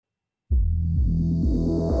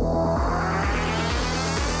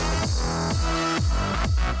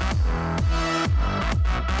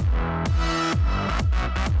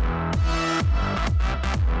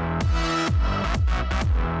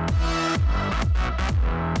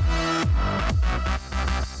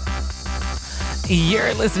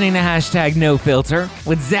You're listening to Hashtag No Filter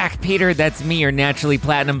with Zach Peter. That's me, your naturally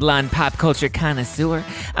platinum blonde pop culture connoisseur.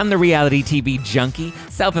 I'm the reality TV junkie,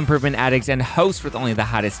 self-improvement addict, and host with only the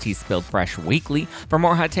hottest tea spilled fresh weekly. For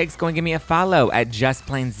more hot takes, go and give me a follow at Just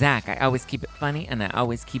Plain Zach. I always keep it funny and I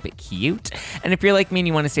always keep it cute. And if you're like me and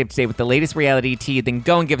you want to stay up to date with the latest reality tea, then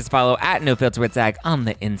go and give us a follow at No Filter with Zach on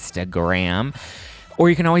the Instagram. Or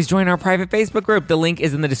you can always join our private Facebook group. The link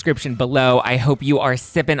is in the description below. I hope you are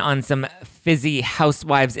sipping on some fizzy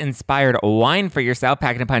Housewives-inspired wine for yourself,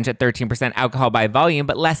 packing a punch at 13% alcohol by volume,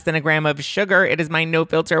 but less than a gram of sugar. It is my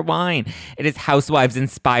no-filter wine. It is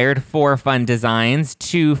Housewives-inspired, 4 fun designs,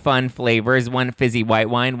 2 fun flavors, 1 fizzy white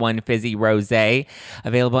wine, 1 fizzy rosé,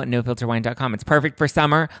 available at nofilterwine.com. It's perfect for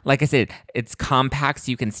summer. Like I said, it's compact, so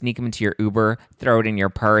you can sneak them into your Uber, throw it in your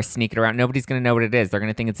purse, sneak it around. Nobody's going to know what it is. They're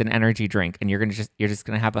going to think it's an energy drink, and you're just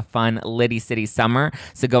going to have a fun Liddy City summer.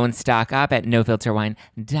 So go and stock up at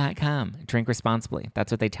nofilterwine.com. Drink responsibly. That's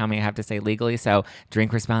what they tell me I have to say legally, so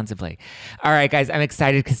drink responsibly. All right, guys, I'm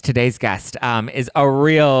excited because today's guest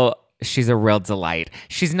she's a real delight.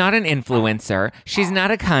 She's not an influencer. She's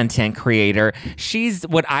not a content creator. She's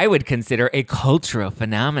what I would consider a cultural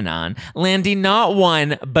phenomenon, landing not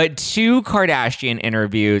 1, but 2 Kardashian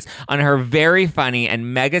interviews on her very funny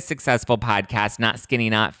and mega successful podcast, Not Skinny,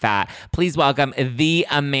 Not Fat. Please welcome the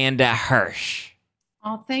Amanda Hirsch.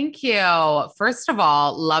 Oh, thank you. First of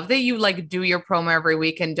all, love that you do your promo every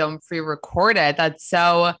week and don't pre-record it. That's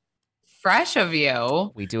so fresh of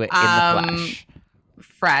you. We do it in the flesh.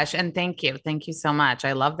 Fresh. And thank you. Thank you so much.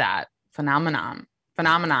 I love that. Phenomenon.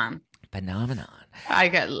 Phenomenon. Imagine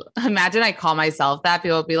I call myself that.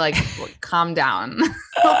 People will be like, calm down.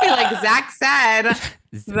 They'll be like, Zach said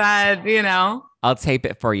that, I'll tape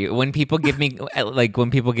it for you. When people give me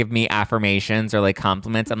affirmations or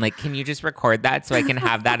compliments, I'm like, can you just record that so I can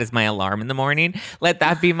have that as my alarm in the morning? Let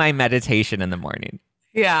that be my meditation in the morning.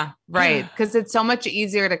 Yeah, right. Because it's so much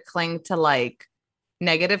easier to cling to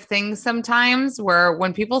negative things sometimes, where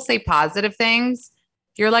when people say positive things,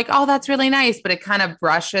 you're like, oh, that's really nice, but it kind of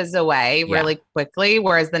brushes away really quickly.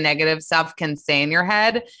 Whereas the negative stuff can stay in your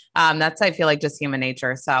head. That's, I feel like, just human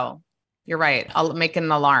nature. So you're right. I'll make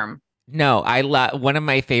an alarm. No, I love, one of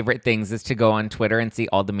my favorite things is to go on Twitter and see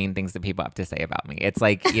all the mean things that people have to say about me. It's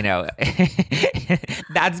like,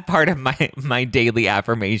 that's part of my daily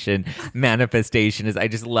affirmation manifestation is I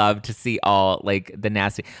just love to see all the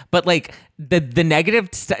nasty, but the negative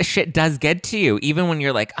shit does get to you. Even when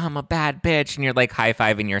you're like, I'm a bad bitch and you're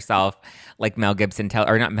high-fiving yourself like Mel Robinson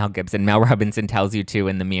tells you to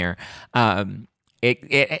in the mirror.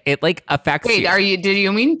 It affects you. Did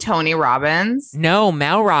you mean Tony Robbins? No,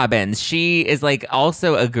 Mel Robbins. She is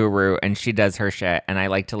also a guru and she does her shit and I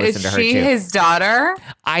like to listen to her too. Is she his daughter?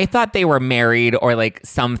 I thought they were married or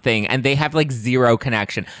something and they have zero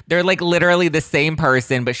connection. They're literally the same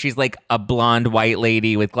person, but she's a blonde white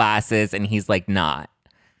lady with glasses and he's not.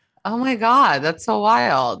 Oh my God, that's so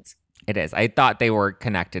wild. It is. I thought they were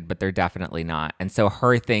connected, but they're definitely not. And so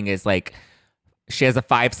her thing is she has a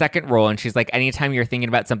 5-second rule and she's anytime you're thinking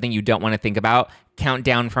about something you don't want to think about, count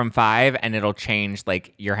down from 5 and it'll change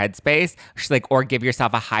your headspace. She's or give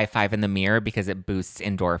yourself a high five in the mirror because it boosts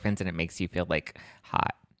endorphins and it makes you feel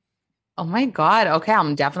hot. Oh my God. Okay.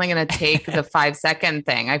 I'm definitely going to take the 5-second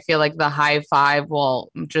thing. I feel like the high five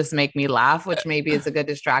will just make me laugh, which maybe is a good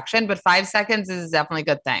distraction, but 5 seconds is definitely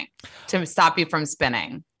a good thing to stop you from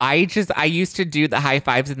spinning. I used to do the high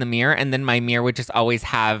fives in the mirror and then my mirror would just always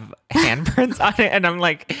have handprints on it. And I'm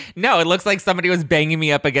like, no, it looks like somebody was banging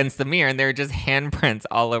me up against the mirror and there are just handprints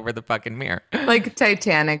all over the fucking mirror. Like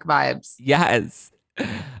Titanic vibes. Yes.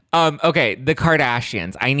 Okay, the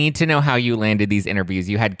Kardashians. I need to know how you landed these interviews.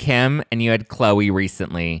 You had Kim and you had Khloe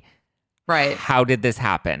recently. Right. How did this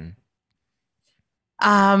happen?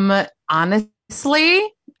 Honestly,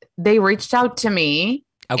 they reached out to me.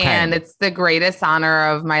 Okay. And it's the greatest honor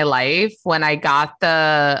of my life. When I got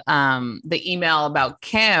the email about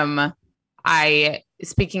Kim,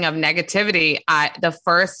 speaking of negativity, the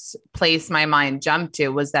first place my mind jumped to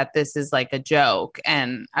was that this is a joke.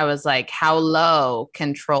 And I was like, how low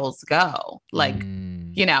can trolls go?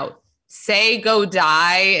 Say go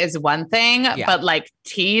die is one thing, but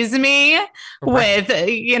tease me with,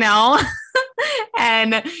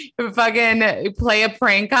 and fucking play a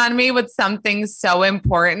prank on me with something so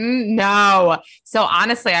important. No. So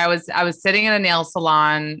honestly, I was sitting in a nail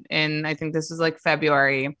salon in, I think this was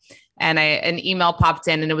February, and an email popped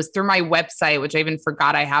in and it was through my website, which I even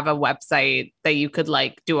forgot I have a website that you could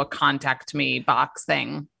do a contact me box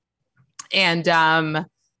thing. And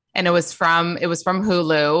it was from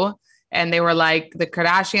Hulu. And they were like, the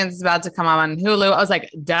Kardashians is about to come on Hulu. I was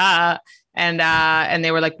like, duh. And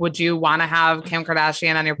they were like, would you want to have Kim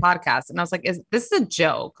Kardashian on your podcast? And I was like, this is a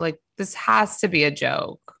joke? Like, this has to be a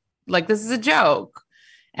joke. Like, this is a joke.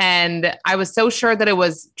 And I was so sure that it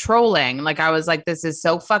was trolling. Like, I was like, this is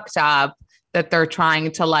so fucked up that they're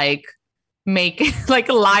trying to like make like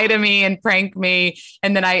lie to me and prank me.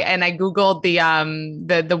 And then I Googled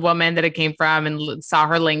the woman that it came from and saw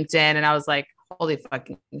her LinkedIn. And I was like, holy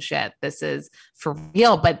fucking shit, this is for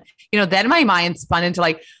real. But, then my mind spun into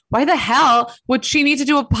like, why the hell would she need to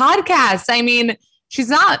do a podcast? I mean, she's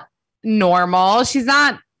not normal. She's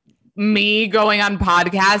not me going on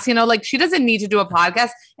podcasts, like she doesn't need to do a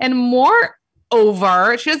podcast. And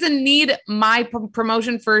moreover, she doesn't need my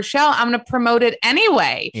promotion for a show. I'm going to promote it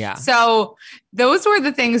anyway. Yeah. So those were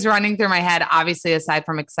the things running through my head, obviously, aside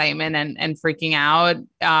from excitement and freaking out,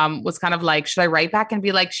 was kind of like, should I write back and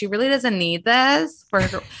be like, she really doesn't need this for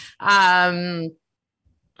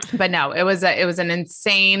but no, it was an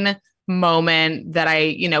insane moment that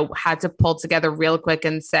I, had to pull together real quick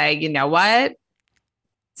and say, you know what?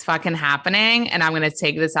 It's fucking happening. And I'm going to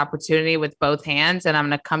take this opportunity with both hands and I'm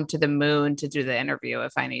going to come to the moon to do the interview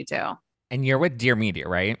if I need to. And you're with Dear Media,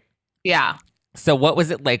 right? Yeah. So what was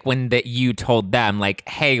it like when you told them like,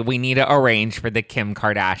 hey, we need to arrange for the Kim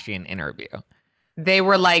Kardashian interview? They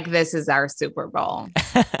were like, this is our Super Bowl.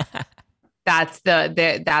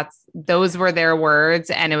 Those were their words.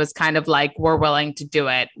 And it was kind of like, we're willing to do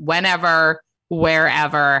it whenever,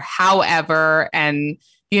 wherever, however. And,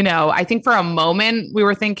 I think for a moment we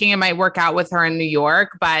were thinking it might work out with her in New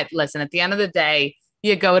York, but listen, at the end of the day,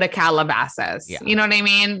 you go to Calabasas. Yeah. You know what I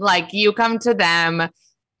mean? Like you come to them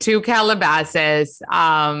to Calabasas.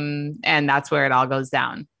 And that's where it all goes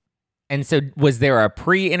down. And so was there a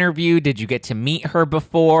pre-interview? Did you get to meet her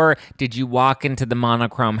before? Did you walk into the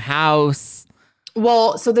monochrome house?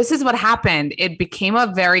 Well, so this is what happened. It became a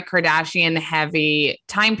very Kardashian heavy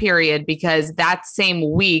time period because that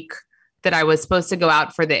same week that I was supposed to go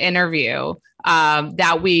out for the interview,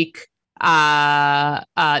 that week, there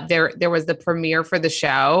was the premiere for the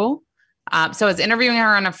show. So I was interviewing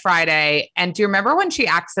her on a Friday. And do you remember when she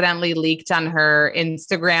accidentally leaked on her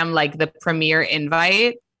Instagram, like the premiere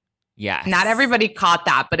invite? Yes. Not everybody caught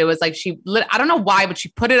that, but it was like I don't know why, but she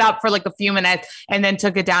put it up for like a few minutes and then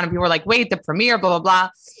took it down and people were like, wait, the premiere, blah, blah, blah.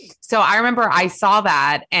 So I remember I saw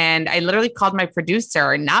that and I literally called my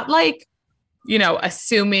producer, not like,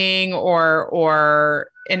 assuming or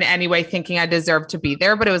in any way thinking I deserved to be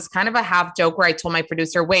there, but it was kind of a half joke where I told my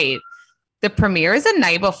producer, wait, the premiere is a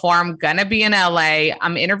night before. I'm going to be in LA.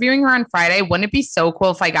 I'm interviewing her on Friday. Wouldn't it be so cool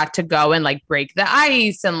if I got to go and like break the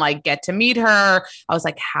ice and like get to meet her? I was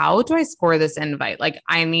like, how do I score this invite? Like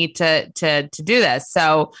I need to do this.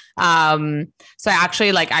 So I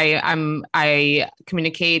actually like, I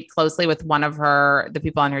communicate closely with one of the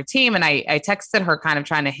people on her team. And I texted her kind of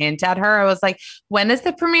trying to hint at her. I was like, when is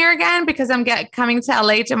the premiere again? Because I'm coming to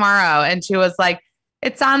LA tomorrow. And she was like,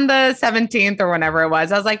 it's on the 17th or whenever it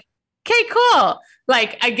was. I was like, okay, cool.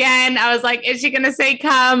 Like, again, I was like, is she going to say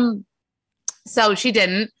come? So she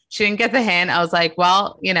didn't get the hint. I was like,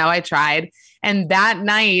 well, I tried. And that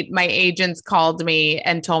night, my agents called me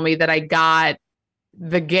and told me that I got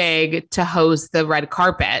the gig to host the red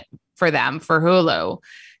carpet for them for Hulu.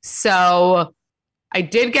 So I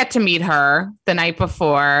did get to meet her the night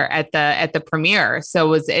before at the premiere.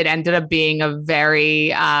 So it ended up being a very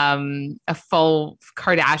a full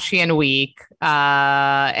Kardashian week.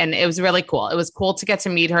 And it was really cool. It was cool to get to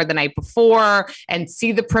meet her the night before and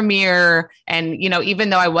see the premiere. And, even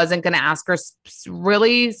though I wasn't going to ask her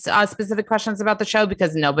really specific questions about the show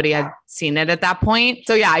because nobody had seen it at that point.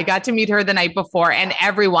 So yeah, I got to meet her the night before and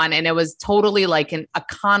everyone, and it was totally like a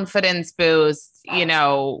confidence boost,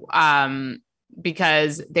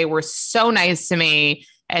 because they were so nice to me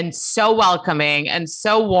and so welcoming and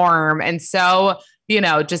so warm and so,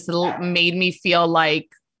 just made me feel like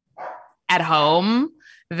at home,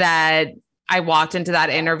 that I walked into that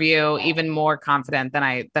interview even more confident than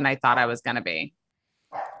I thought I was going to be.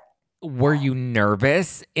 Were you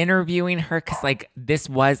nervous interviewing her? Because like this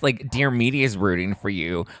was like Dear Media's rooting for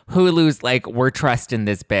you. Hulu's like, we're trusting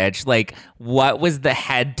this bitch. Like what was the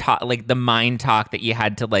head talk, like the mind talk that you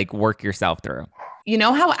had to like work yourself through? You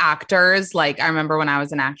know how actors, like I remember when I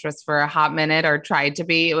was an actress for a hot minute or tried to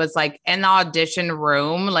be, it was like in the audition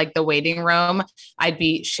room, like the waiting room, I'd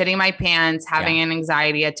be shitting my pants, having an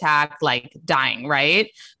anxiety attack, like dying, right?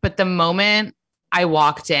 But the moment I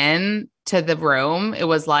walked in to the room, it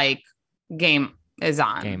was like, game is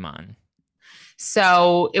on. Game on.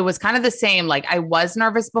 So it was kind of the same. Like I was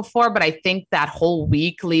nervous before, but I think that whole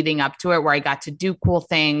week leading up to it where I got to do cool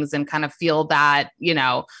things and kind of feel that,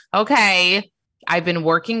 okay, I've been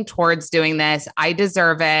working towards doing this. I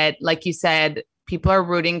deserve it. Like you said, people are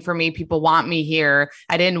rooting for me. People want me here.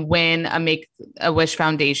 I didn't win a Make-A-Wish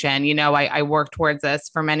Foundation. You know, I worked towards this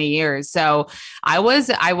for many years. So I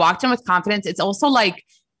walked in with confidence. It's also like,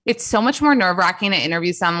 it's so much more nerve-wracking to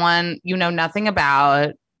interview someone you know nothing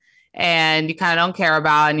about and you kind of don't care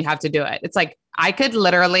about, and you have to do it. It's like, I could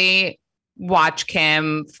literally watch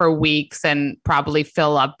Kim for weeks and probably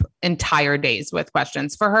fill up entire days with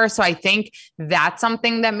questions for her. So I think that's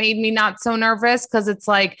something that made me not so nervous, because it's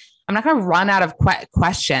like, I'm not going to run out of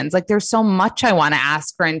questions. Like, there's so much I want to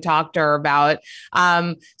ask her and talk to her about.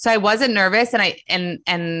 So I wasn't nervous,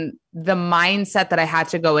 and the mindset that I had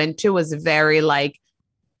to go into was very like,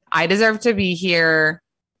 I deserve to be here.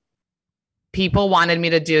 People wanted me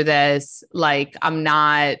to do this. Like, I'm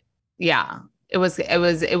not, yeah. It was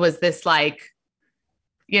this like,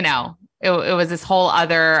 you know, it was this whole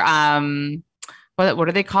other, what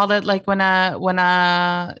do they call it? Like when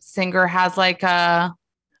a singer has like a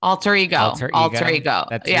alter ego.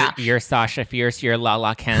 That's your Sasha Fierce, your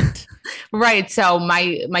Lala Kent. Right. So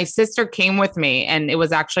my sister came with me, and it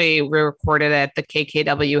was actually, we recorded at the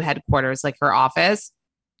KKW headquarters, like her office,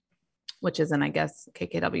 which isn't, I guess,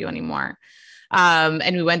 KKW anymore.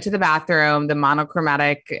 And we went to the bathroom, the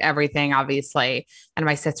monochromatic, everything, obviously. And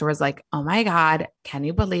my sister was like, oh my God, can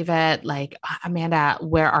you believe it? Like, Amanda,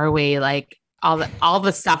 where are we? Like all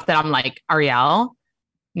the stuff that I'm like, Ariel,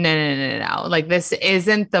 no. Like, this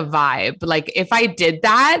isn't the vibe. Like, if I did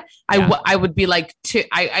that, I would be like,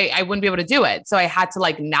 I wouldn't be able to do it. So I had to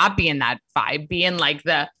like not be in that vibe, be in like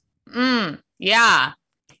the,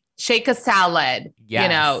 shake a salad, you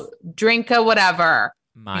know, drink a whatever.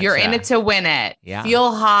 Matcha. You're in it to win it. Yeah.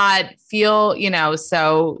 Feel hot, you know,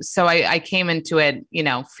 so I came into it, you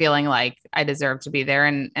know, feeling like I deserve to be there.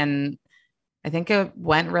 And I think it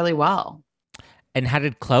went really well. And how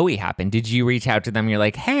did Chloe happen? Did you reach out to them? You're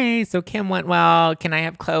like, hey, so Kim went well. Can I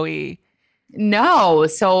have Chloe? No.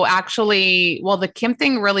 So actually, well, the Kim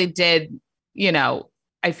thing really did, you know,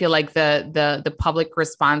 I feel like the public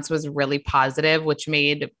response was really positive, which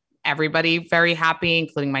made everybody very happy,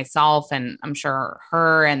 including myself, and I'm sure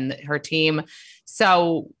her and her team.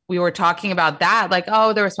 So we were talking about that, like,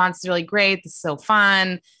 oh, the response is really great. This is so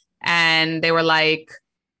fun. And they were like,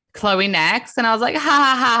 Chloe next. And I was like, ha,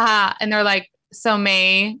 ha, ha, ha. And they're like, so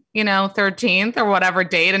May, you know, 13th or whatever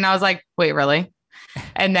date. And I was like, wait, really?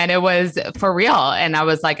 And then it was for real. And I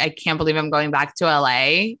was like, I can't believe I'm going back to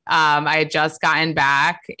LA. I had just gotten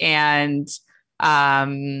back, and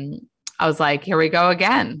I was like, here we go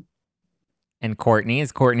again. And Courtney,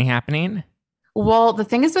 is Courtney happening? Well, the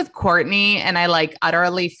thing is with Courtney, and I like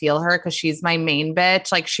utterly feel her because she's my main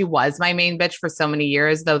bitch. Like, she was my main bitch for so many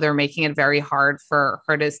years, though they're making it very hard for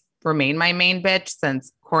her to remain my main bitch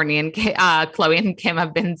since Courtney and Chloe and Kim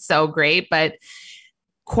have been so great. But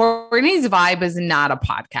Courtney's vibe is not a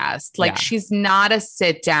podcast. Like, she's not a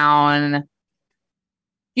sit down.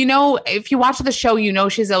 You know, if you watch the show, you know,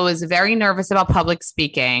 she's always very nervous about public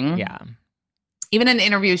speaking. Yeah. Even in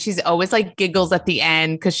interviews, she's always like giggles at the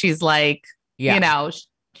end because she's like, you know,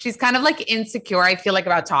 she's kind of like insecure, I feel like,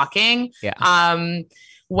 about talking. Yeah.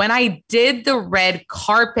 When I did the red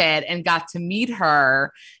carpet and got to meet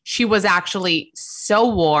her, she was actually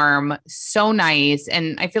so warm, so nice.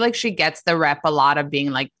 And I feel like she gets the rep a lot of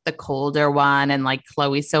being like the colder one, and like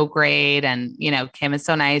Chloe's so great, and, you know, Kim is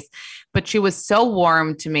so nice. But she was so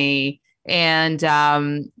warm to me.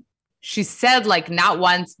 And she said, like, not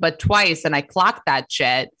once, but twice, and I clocked that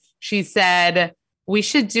shit. She said, we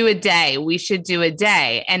should do a day. We should do a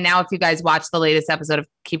day. And now if you guys watch the latest episode of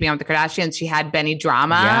Keeping Up with the Kardashians, she had Benny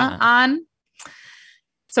Drama on.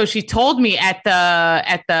 So she told me at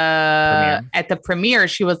the premiere,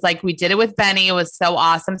 she was like, we did it with Benny. It was so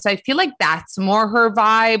awesome. So I feel like that's more her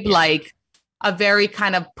vibe, like a very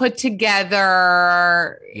kind of put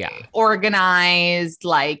together, organized,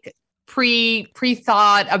 like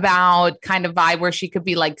pre-thought about kind of vibe, where she could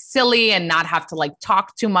be like silly and not have to like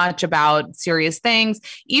talk too much about serious things.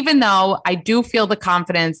 Even though I do feel the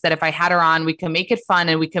confidence that if I had her on, we can make it fun,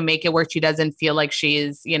 and we can make it where she doesn't feel like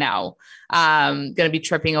she's, you know, going to be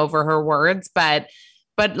tripping over her words. But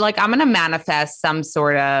like, I'm going to manifest some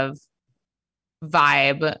sort of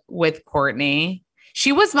vibe with Courtney.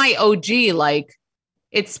 She was my OG. Like,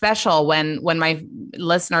 it's special when my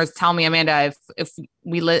listeners tell me, Amanda, if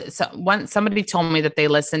somebody told me that they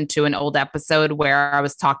listened to an old episode where I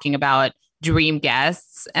was talking about dream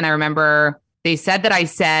guests. And I remember they said that I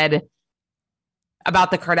said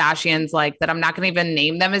about the Kardashians, like, that I'm not going to even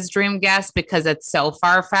name them as dream guests because it's so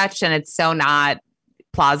far-fetched and it's so not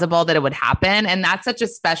plausible that it would happen. And that's such a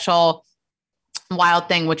special, wild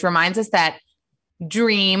thing, which reminds us that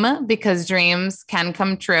dream because dreams can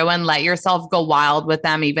come true and let yourself go wild with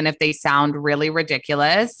them, even if they sound really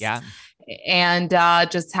ridiculous. Yeah. And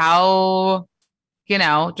just how,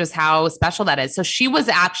 just how special that is. So she was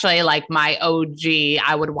actually like my OG.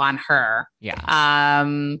 I would want her. Yeah.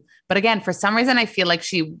 But again, for some reason, I feel like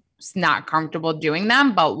she's not comfortable doing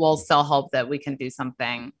them, but we'll still hope that we can do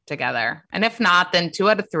something together. And if not, then 2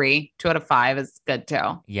 out of 3, 2 out of 5 is good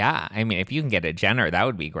too. Yeah. I mean, if you can get a Jenner, that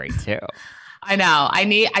would be great too. I know.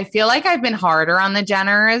 I feel like I've been harder on the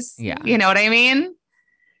Jenners. Yeah. You know what I mean?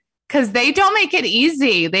 Because they don't make it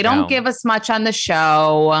easy. They don't give us much on the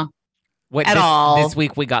show. All. This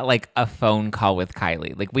week we got like a phone call with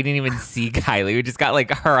Kylie. Like we didn't even see Kylie. We just got like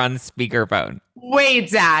her on speakerphone. Wait,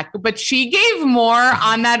 Zach, but she gave more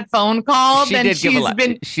on that phone call than she's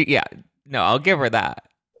been. No, I'll give her that.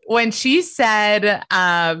 When she said,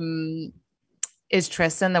 is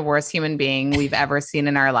Tristan the worst human being we've ever seen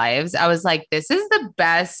in our lives? I was like, this is the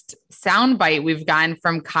best soundbite we've gotten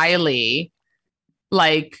from Kylie.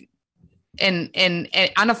 Like, in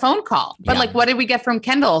on a phone call. But like, what did we get from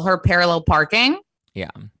Kendall? Her parallel parking. Yeah.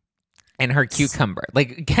 And her cucumber.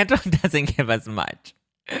 Like Kendall doesn't give us much.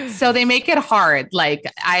 So they make it hard. Like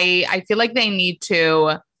I feel like they need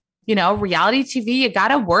to, reality TV, you got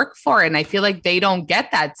to work for it. And I feel like they don't get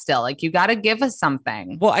that still. Like you got to give us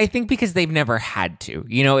something. Well, I think because they've never had to,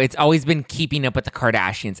 it's always been keeping up with the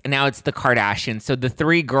Kardashians and now it's the Kardashians. So the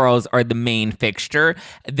 3 girls are the main fixture.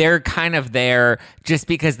 They're kind of there just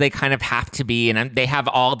because they kind of have to be, and they have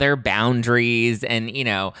all their boundaries and,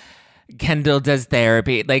 Kendall does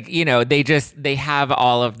therapy. Like, they have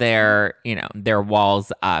all of their, their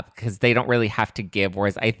walls up because they don't really have to give.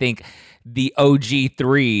 Whereas I think the OG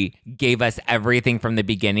 3 gave us everything from the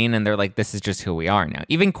beginning and they're like, this is just who we are now.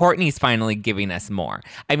 Even Kourtney's finally giving us more.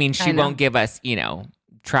 I mean, she won't give us,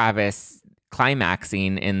 Travis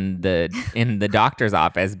climaxing in the doctor's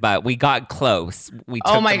office, but we got close.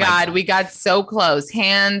 Oh my God, we got so close.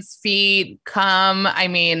 Hands, feet, come. I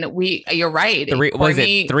mean, you're right. Was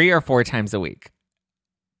it 3 or 4 times a week?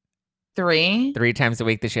 3? 3 times a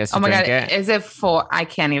week that she has to drink it? Oh my God, is it 4? I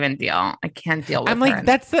can't even deal. I can't deal with I'm like,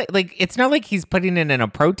 that's like, it's not like he's putting it in a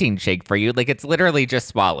protein shake for you. Like, it's literally just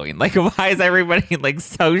swallowing. Like, why is everybody like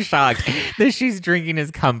so shocked that she's drinking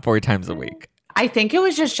his cum 4 times a week? I think it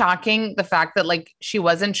was just shocking the fact that like she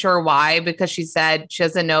wasn't sure why, because she said she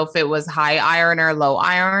doesn't know if it was high iron or low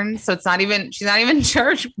iron. So she's not even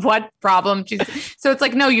sure what problem so it's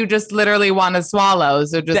like, no, you just literally want to swallow.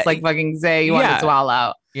 So just like fucking say you want to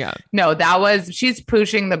swallow. Yeah. No, she's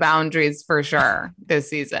pushing the boundaries for sure this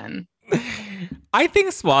season. I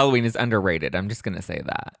think swallowing is underrated. I'm just going to say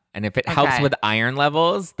that. And if it helps with iron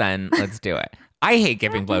levels, then let's do it. I hate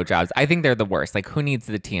giving blowjobs. I think they're the worst. Like, who needs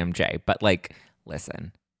the TMJ? But like,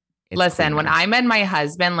 listen, when I met my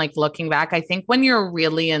husband, like looking back, I think when you're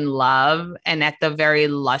really in love and at the very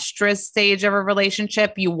lustrous stage of a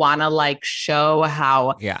relationship, you want to like show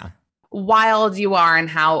how wild you are and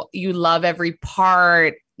how you love every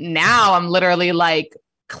part. Now I'm literally like,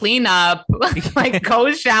 clean up, like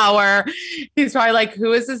go shower. He's probably like,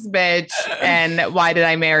 who is this bitch? And why did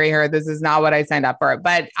I marry her? This is not what I signed up for.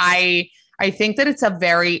 But I think that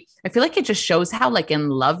I feel like it just shows how like in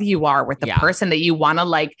love you are with the person, that you want to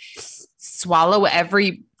like swallow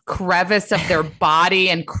every crevice of their body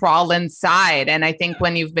and crawl inside. And I think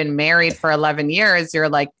when you've been married for 11 years, you're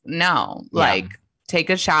like, no, like take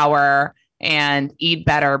a shower and eat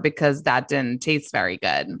better because that didn't taste very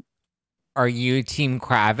good. Are you team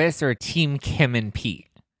Kravis or team Kim and Pete?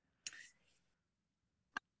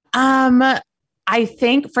 I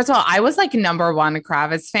think, first of all, I was like number 1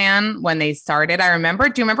 Kravis fan when they started. Do you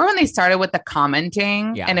remember when they started with the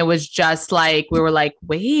commenting? Yeah. And it was just like, we were like,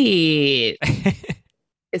 wait,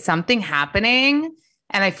 is something happening?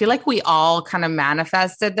 And I feel like we all kind of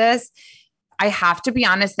manifested this. I have to be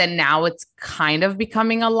honest that now it's kind of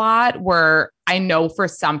becoming a lot, where I know for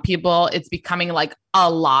some people it's becoming like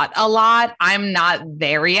a lot. I'm not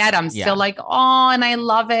there yet. I'm still like, oh, and I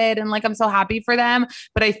love it. And like, I'm so happy for them.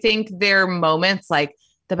 But I think there are moments like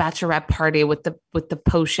the bachelorette party with the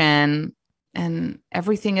potion, and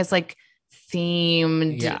everything is like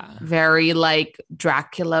themed, very like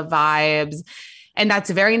Dracula vibes. And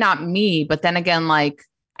that's very not me. But then again, like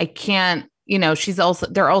I can't,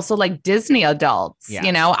 they're also like Disney adults,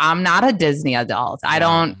 I'm not a Disney adult. I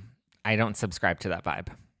don't subscribe to that vibe.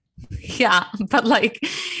 Yeah. But like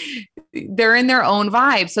they're in their own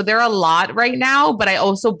vibe. So they're a lot right now, but I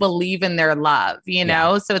also believe in their love,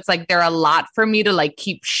 So it's like, they're a lot for me to like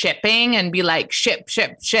keep shipping and be like, ship,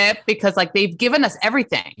 because like they've given us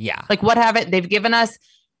everything. Yeah. Like they've given us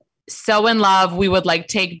so in love. We would like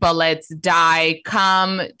take bullets, die,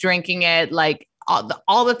 come drinking it, like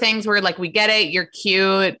all the things where like, we get it. You're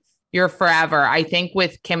cute. You're forever. I think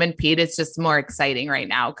with Kim and Pete, it's just more exciting right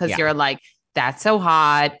now because you're like, that's so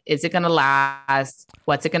hot. Is it going to last?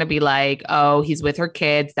 What's it going to be like? Oh, he's with her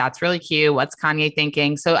kids. That's really cute. What's Kanye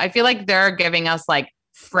thinking? So I feel like they're giving us like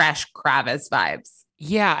fresh Kravis vibes.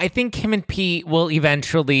 Yeah, I think Kim and Pete will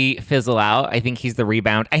eventually fizzle out. I think he's the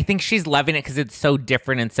rebound. I think she's loving it because it's so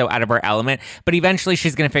different and so out of her element. But eventually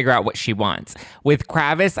she's going to figure out what she wants. With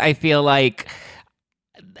Kravis, I feel like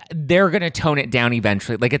they're going to tone it down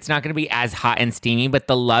eventually. Like, it's not going to be as hot and steamy, but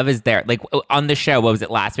the love is there. Like, on the show, what was it,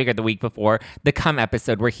 last week or the week before? The Come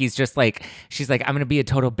episode where he's just like, she's like, I'm going to be a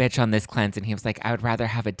total bitch on this cleanse. And he was like, I would rather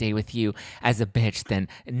have a day with you as a bitch than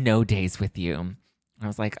no days with you. I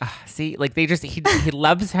was like, see, like he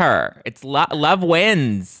loves her. It's love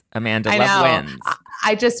wins, Amanda. Love wins.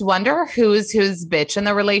 I just wonder who's bitch in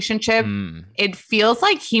the relationship. It feels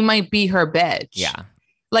like he might be her bitch. Yeah.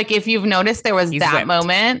 Like if you've noticed, there was that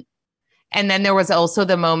moment. And then there was also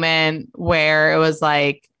the moment where it was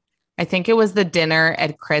like, I think it was the dinner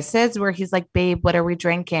at Chris's where he's like, babe, what are we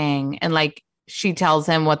drinking? And like, she tells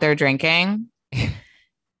him what they're drinking.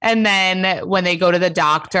 And then when they go to the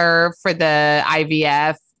doctor for the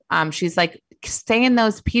IVF, she's like, stay in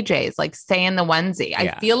those PJs, like stay in the onesie.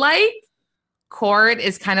 Yeah. I feel like Court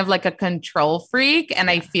is kind of like a control freak. And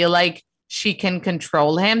I feel like she can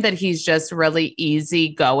control him, that he's just really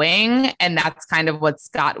easygoing. And that's kind of what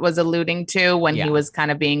Scott was alluding to when he was kind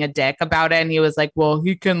of being a dick about it. And he was like, well,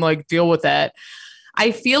 he can like deal with it. I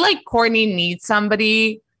feel like Kourtney needs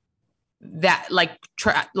somebody that like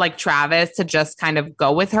Travis to just kind of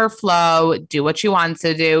go with her flow, do what she wants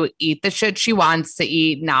to do, eat the shit she wants to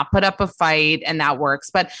eat, not put up a fight, and that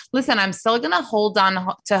works. But listen, I'm still gonna hold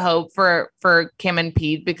on to hope for Kim and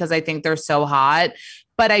Pete because I think they're so hot.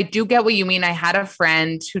 But I do get what you mean. I had a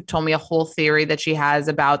friend who told me a whole theory that she has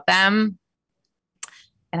about them.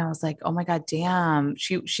 And I was like, oh my God, damn.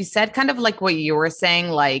 She said kind of like what you were saying,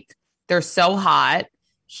 like they're so hot.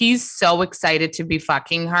 He's so excited to be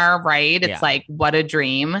fucking her, right? It's like, what a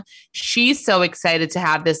dream. She's so excited to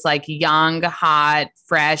have this like young, hot,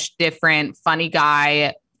 fresh, different, funny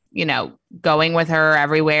guy, you know, going with her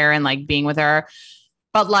everywhere and like being with her.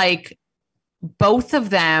 But like both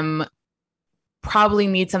of them probably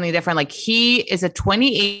need something different. Like he is a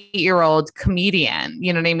 28-year-old comedian.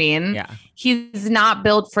 You know what I mean? Yeah. He's not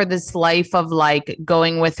built for this life of like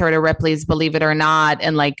going with her to Ripley's Believe It or Not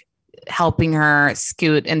and like helping her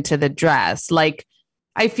scoot into the dress. Like,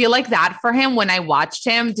 I feel like that for him when I watched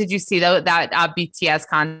him. Did you see that BTS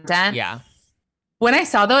content? Yeah. When I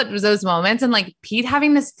saw those moments and like Pete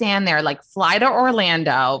having to stand there, like fly to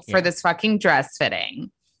Orlando for this fucking dress fitting,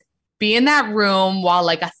 be in that room while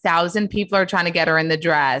like 1,000 people are trying to get her in the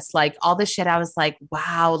dress, like all this shit. I was like,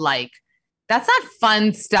 wow, like that's not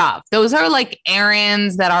fun stuff. Those are like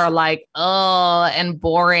errands that are like, and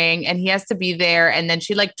boring. And he has to be there. And then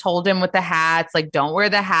she like told him with the hats, like, don't wear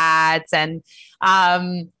the hats. And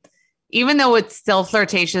even though it's still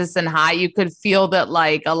flirtatious and hot, you could feel that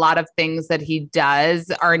like a lot of things that he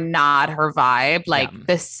does are not her vibe. Like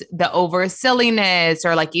the over silliness,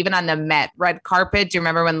 or like even on the Met red carpet. Do you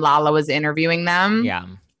remember when Lala was interviewing them? Yeah.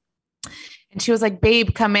 And she was like, babe,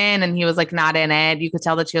 come in. And he was like, not in it. You could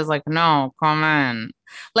tell that she was like, no, come in.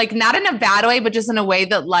 Like, not in a bad way, but just in a way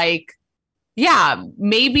that like, yeah,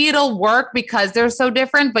 maybe it'll work because they're so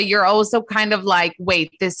different. But you're also kind of like,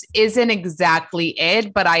 wait, this isn't exactly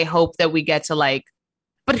it. But I hope that we get to like,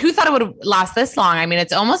 but who thought it would last this long? I mean,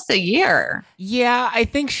 it's almost a year. Yeah, I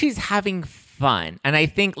think she's having fun. And I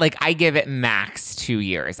think like I give it max 2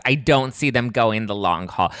 years. I don't see them going the long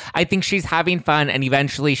haul. I think she's having fun and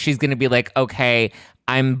eventually she's going to be like, okay,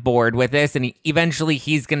 I'm bored with this. And eventually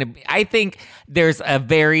he's going to be, I think there's a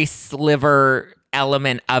very sliver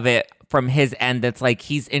element of it from his end that's like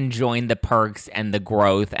he's enjoying the perks and the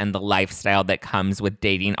growth and the lifestyle that comes with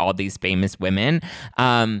dating all these famous women.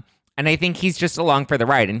 And I think he's just along for the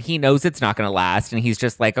ride and he knows it's not going to last. And he's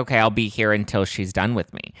just like, okay, I'll be here until she's done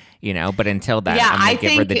with me, you know, but until then, I'm going to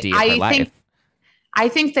give her the D of her life. I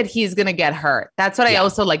think that he's going to get hurt. That's what I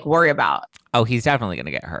also like worry about. Oh, he's definitely going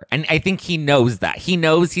to get hurt. And I think he knows that. He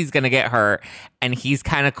knows he's going to get hurt and he's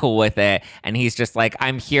kind of cool with it. And he's just like,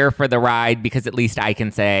 I'm here for the ride because at least I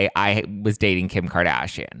can say I was dating Kim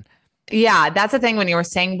Kardashian. Yeah, that's the thing when you were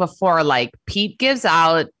saying before, like Pete gives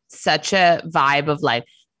out such a vibe of like,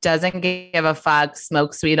 doesn't give a fuck,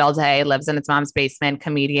 smokes weed all day, lives in its mom's basement,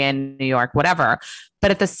 comedian, New York, whatever. But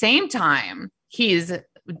at the same time, he's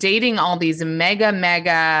dating all these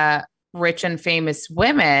mega rich and famous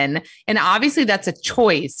women. And obviously that's a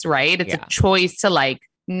choice, right? It's a choice to like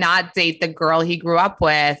not date the girl he grew up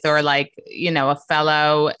with or like, a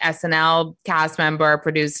fellow SNL cast member,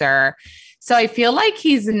 producer. So I feel like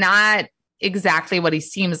he's not exactly what he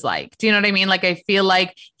seems like. Do you know what I mean? Like, I feel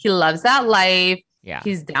like he loves that life. Yeah.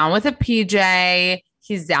 He's down with a PJ.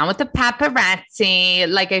 He's down with the paparazzi.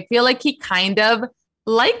 Like, I feel like he kind of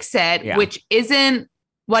likes it, which isn't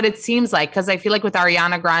what it seems like. Cause I feel like with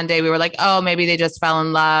Ariana Grande, we were like, oh, maybe they just fell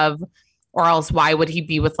in love, or else why would he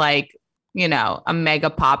be with like, a mega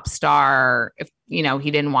pop star if, he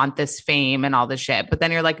didn't want this fame and all this shit. But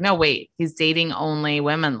then you're like, no, wait, he's dating only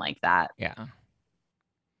women like that. Yeah.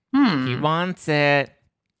 He wants it.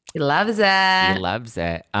 He loves it. He loves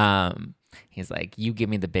it. He's like, you give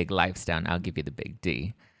me the big lifestyle, I'll give you the big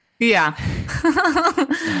D. Yeah.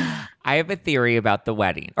 I have a theory about the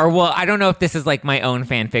wedding. Or, well, I don't know if this is like my own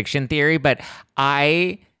fan fiction theory, but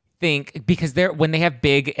I think because when they have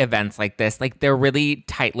big events like this, like they're really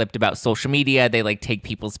tight-lipped about social media. They like take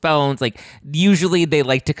people's phones. Like usually they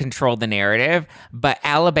like to control the narrative. But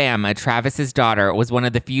Alabama, Travis's daughter, was one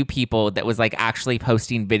of the few people that was like actually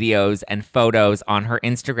posting videos and photos on her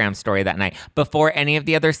Instagram story that night before any of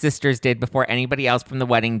the other sisters did, before anybody else from the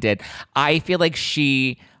wedding did. I feel like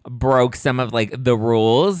she broke some of like the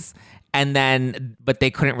rules. And then, but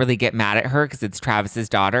they couldn't really get mad at her because it's Travis's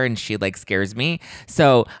daughter and she like scares me.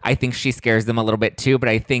 So I think she scares them a little bit too. But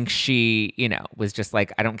I think she, was just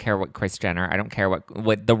like, I don't care what Kris Jenner, I don't care what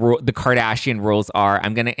the Kardashian rules are.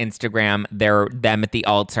 I'm going to Instagram them at the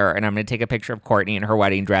altar and I'm going to take a picture of Kourtney in her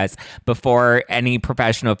wedding dress before any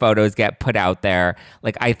professional photos get put out there.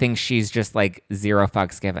 Like, I think she's just like zero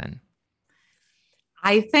fucks given.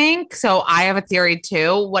 I think so. I have a theory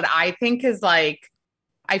too. What I think is like,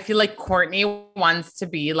 I feel like Kourtney wants to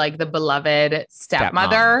be like the beloved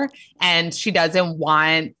stepmother and she doesn't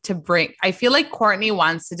want to I feel like Kourtney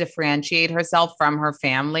wants to differentiate herself from her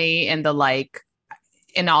family in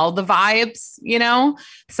all the vibes,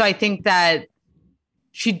 So I think that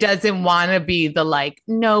she doesn't want to be the like,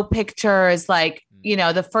 no pictures, like,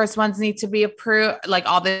 the first ones need to be approved, like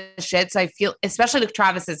all this shit. So I feel, especially with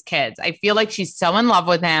Travis's kids, I feel like she's so in love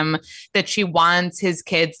with him that she wants his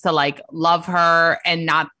kids to like love her and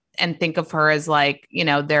think of her as like,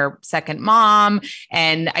 their second mom.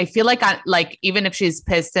 And I feel like even if she's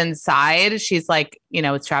pissed inside, she's like,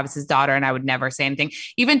 it's Travis's daughter and I would never say anything.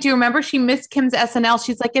 Even, do you remember she missed Kim's SNL?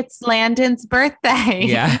 She's like, it's Landon's birthday.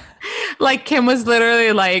 Yeah. Like Kim was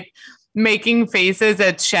literally like, making faces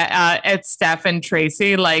at Steph and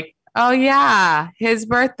Tracy, like, oh yeah, his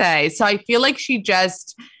birthday. So I feel like she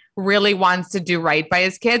just really wants to do right by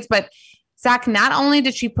his kids. But Zach, not only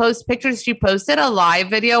did she post pictures, she posted a live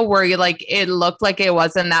video where it looked like it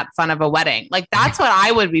wasn't that fun of a wedding. Like, that's what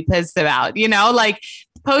I would be pissed about, like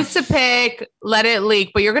post a pic, let it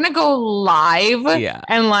leak, but you're going to go live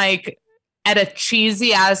and like at a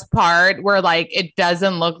cheesy ass part where like, it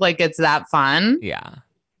doesn't look like it's that fun. Yeah.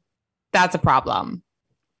 That's a problem.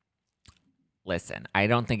 Listen, I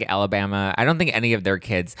don't think any of their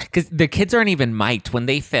kids, because the kids aren't even mic'd when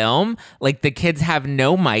they film. Like, the kids have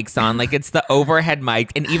no mics on. Like, it's the overhead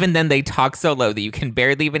mic. And even then they talk so low that you can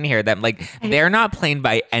barely even hear them. Like, they're not playing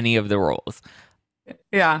by any of the rules.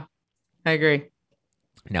 Yeah, I agree.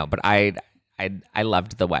 No, but I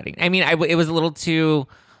loved the wedding. I mean, it was a little too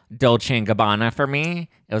Dolce & Gabbana for me.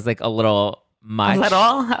 It was like a little much.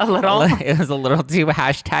 A little. It was a little too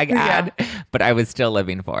hashtag ad, but I was still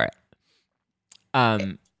living for it.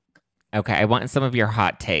 Okay, I want some of your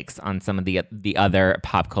hot takes on some of the other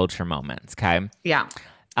pop culture moments, okay? Yeah,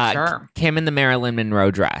 sure. Kim in the Marilyn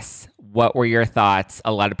Monroe dress. What were your thoughts?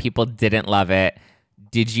 A lot of people didn't love it.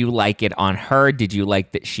 Did you like it on her? Did you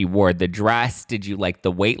like that she wore the dress? Did you like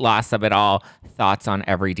the weight loss of it all? Thoughts on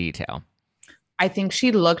every detail. I think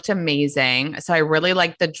she looked amazing. So I really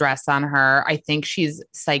like the dress on her. I think she's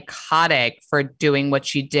psychotic for doing what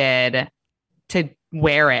she did to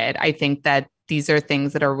wear it. I think that these are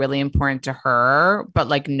things that are really important to her, but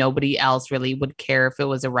like nobody else really would care if it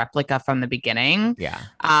was a replica from the beginning. Yeah.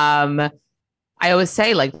 I always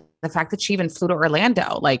say like the fact that she even flew to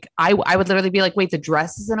Orlando, like I would literally be like, wait, the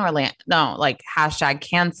dress is in Orlando. No, like hashtag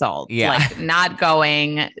canceled. Yeah. Like not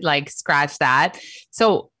going, like scratch that.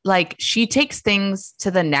 So like she takes things to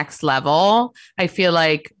the next level. I feel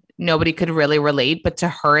like nobody could really relate, but to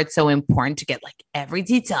her, it's so important to get like every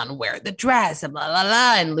detail and wear the dress and blah, blah,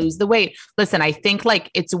 blah, and lose the weight. Listen, I think like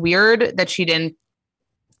it's weird that she didn't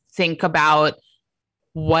think about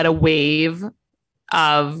what a wave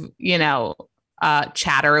of,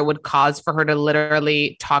 chatter it would cause for her to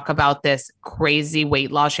literally talk about this crazy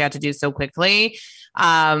weight loss she had to do so quickly.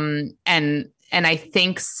 And And I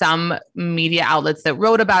think some media outlets that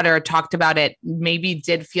wrote about it or talked about it maybe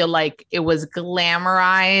did feel like it was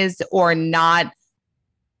glamorized or not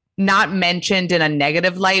mentioned in a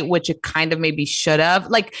negative light, which it kind of maybe should have.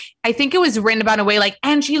 Like, I think it was written about in a way like,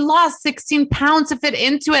 and she lost 16 pounds to fit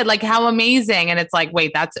into it. Like, how amazing. And it's like,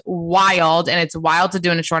 wait, that's wild. And it's wild to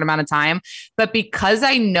do in a short amount of time. But because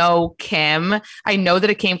I know Kim, I know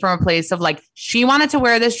that it came from a place of like, she wanted to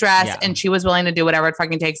wear this dress and she was willing to do whatever it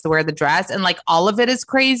fucking takes to wear the dress. And like, all of it is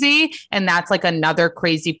crazy. And that's like another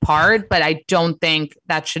crazy part. But I don't think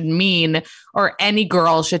that should mean, or any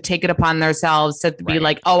girl should take it upon themselves to be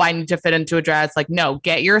like, oh, I need to fit into a dress. Like, no,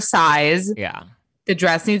 get your size. Yeah. The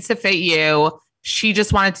dress needs to fit you. She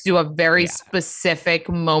just wanted to do a very specific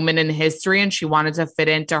moment in history and she wanted to fit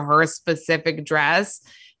into her specific dress,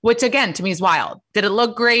 which again, to me is wild. Did it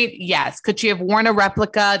look great? Yes. Could she have worn a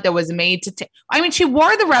replica that was made to I mean, she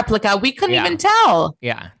wore the replica. We couldn't even tell.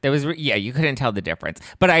 Yeah. There was, you couldn't tell the difference.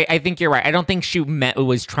 But I think you're right. I don't think she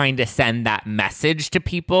was trying to send that message to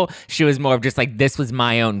people. She was more of just like, this was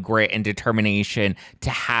my own grit and determination to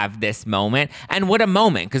have this moment. And what a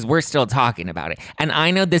moment, because we're still talking about it. And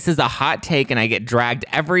I know this is a hot take and I get dragged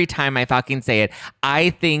every time I fucking say it.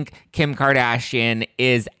 I think Kim Kardashian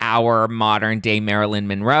is our modern day Marilyn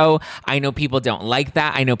Monroe. I know people don't like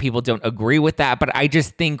that. I know people don't agree with that, but I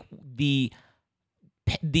just think the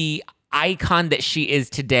icon that she is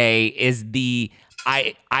today is the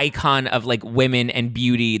icon of like women and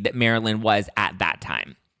beauty that Marilyn was at that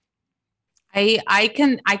time. I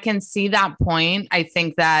can see that point. I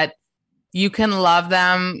think that you can love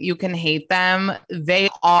them, you can hate them. They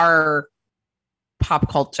are pop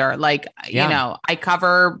culture. Like, you know, I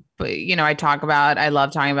cover, you know, I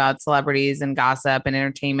love talking about celebrities and gossip and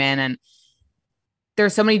entertainment. And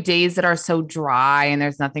there's so many days that are so dry and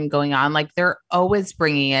there's nothing going on. Like, they're always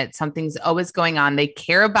bringing it. Something's always going on. They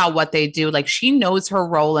care about what they do. Like, she knows her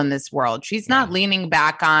role in this world. She's not leaning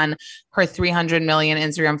back on her 300 million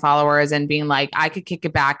Instagram followers and being like, I could kick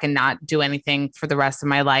it back and not do anything for the rest of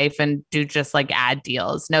my life and do just like ad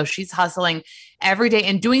deals. No, she's hustling every day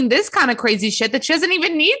and doing this kind of crazy shit that she doesn't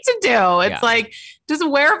even need to do. It's like, just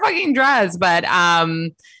wear a fucking dress. But,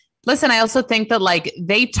 listen, I also think that like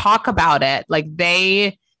they talk about it, like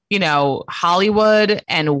they, you know, Hollywood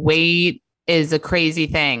and weight is a crazy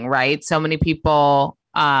thing, right? So many people,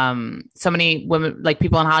 so many women, like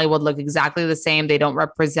people in Hollywood look exactly the same. They don't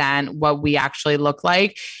represent what we actually look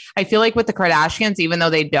like. I feel like with the Kardashians, even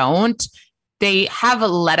though they don't, they have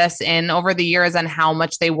let us in over the years on how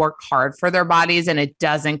much they work hard for their bodies and it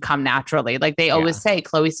doesn't come naturally. Like they always say,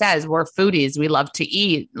 Khloé says, we're foodies. We love to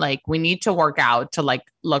eat. Like we need to work out to like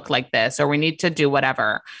look like this, or we need to do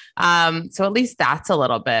whatever. So at least that's a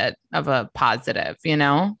little bit of a positive, you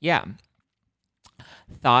know? Yeah.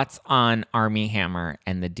 Thoughts on Armie Hammer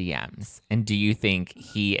and the DMs? And do you think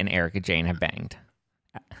he and Erika Jayne have banged?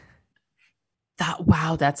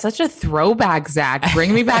 Wow, that's such a throwback, Zach.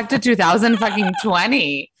 Bring me back to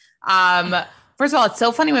 2020. First of all, it's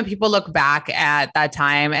so funny when people look back at that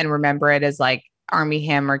time and remember it as like Armie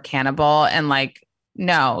Hammer cannibal, and like,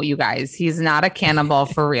 no, you guys, he's not a cannibal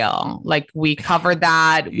for real. Like we covered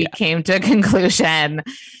that. We came to a conclusion.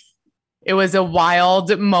 It was a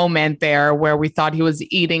wild moment there where we thought he was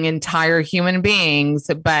eating entire human beings,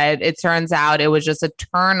 but it turns out it was just a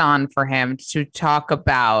turn on for him to talk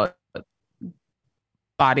about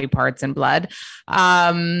body parts and blood.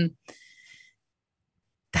 That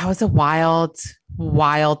was a wild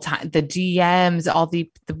time. The DMs, all the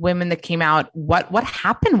women that came out. What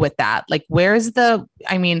happened with that? Like, where's that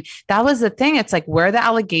was the thing. It's like, where are the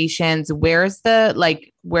allegations? Where's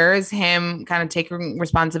him kind of taking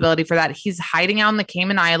responsibility for that? He's hiding out in the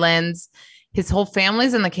Cayman Islands. His whole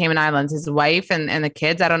family's in the Cayman Islands, his wife and the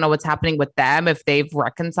kids. I don't know what's happening with them, if they've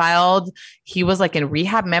reconciled. He was like in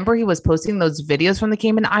rehab. Remember, he was posting those videos from the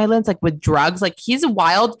Cayman Islands, like with drugs. Like he's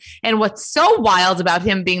wild. And what's so wild about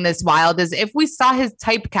him being this wild is if we saw his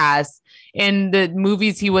typecast in the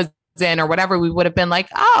movies he was in or whatever, we would have been like,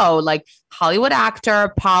 oh, like Hollywood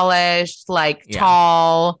actor, polished, like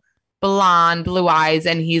tall, blonde, blue eyes.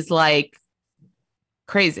 And he's like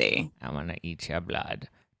crazy. I want to eat your blood.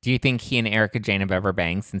 Do you think he and Erika Jayne have ever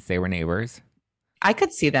banged since they were neighbors? I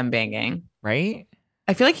could see them banging. Right?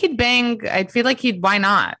 I feel like he'd bang. I feel like why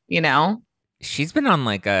not? You know? She's been on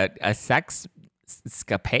like a sex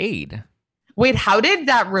escapade. Wait, how did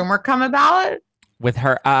that rumor come about? with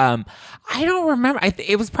her. I don't remember.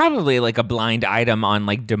 It was probably like a blind item on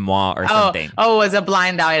like Demois or something. Oh, it was a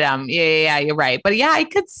blind item. Yeah, you're right. But yeah, I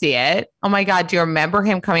could see it. Oh my God, do you remember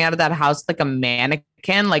him coming out of that house like a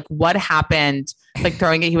mannequin? Like what happened? Like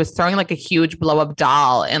he was throwing like a huge blow up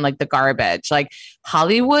doll in like the garbage. Like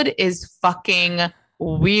Hollywood is fucking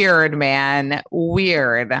weird, man.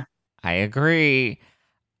 Weird. I agree.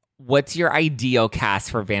 What's your ideal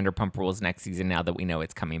cast for Vanderpump Rules next season now that we know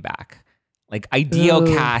it's coming back? Like ideal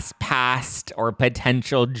cast, past or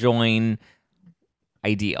potential join,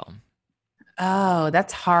 ideal. Oh,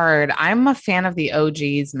 that's hard. I'm a fan of the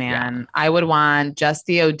OGs, man. Yeah. I would want just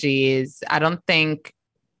the OGs. I don't think.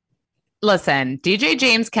 Listen, DJ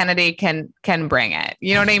James Kennedy can bring it.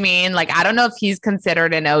 You know what I mean? Like, I don't know if he's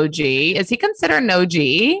considered an OG. Is he considered an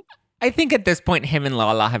OG? I think at this point, him and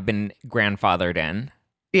Lala have been grandfathered in.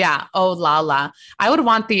 Yeah. Oh, Lala. I would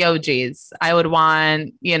want the OGs. I would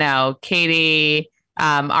want, Katie,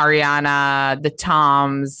 Ariana, the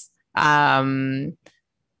Toms.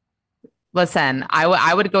 Listen,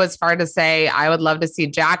 I would go as far to say I would love to see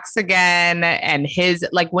Jax again. And his,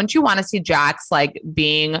 like, wouldn't you want to see Jax, like,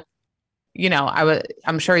 being,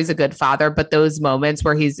 I'm sure he's a good father, but those moments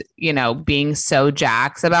where he's, being so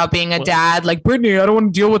Jax about being a dad, like, Brittany, I don't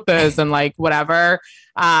want to deal with this and like, whatever.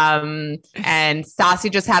 And Stassi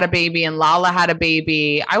just had a baby and Lala had a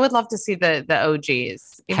baby. I would love to see the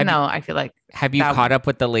OGs, even though I feel like. Have you caught up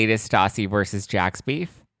with the latest Stassi versus Jax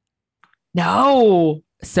beef? No.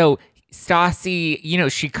 So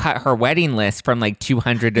Stassi, she cut her wedding list from like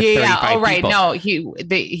 200 to 35 Oh, right. people. No,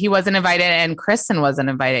 he wasn't invited and Kristen wasn't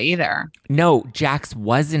invited either. No, Jax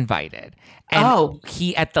was invited. And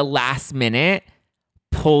he, at the last minute,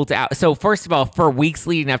 pulled out. So first of all, for weeks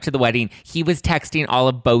leading up to the wedding, he was texting all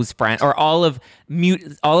of Beau's friends, or all of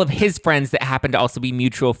his friends that happened to also be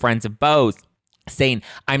mutual friends of Beau's, saying,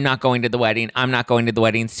 I'm not going to the wedding. I'm not going to the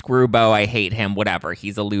wedding. Screw Beau. I hate him. Whatever.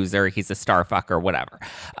 He's a loser. He's a star fucker. Whatever.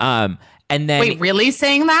 And then, wait, really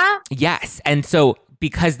saying that? Yes. And so,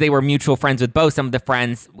 because they were mutual friends with Beau, some of the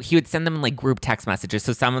friends, he would send them like group text messages.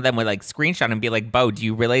 So some of them would like screenshot and be like, Beau, do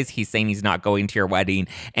you realize he's saying he's not going to your wedding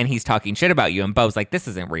and he's talking shit about you? And Beau's like, this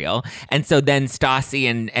isn't real. And so then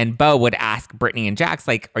Stassi and Beau would ask Brittany and Jax,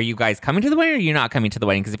 like, are you guys coming to the wedding or are you not coming to the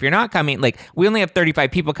wedding? Because if you're not coming, like, we only have 35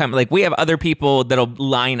 people coming. Like, we have other people that'll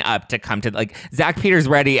line up to come to, like, Zach Peters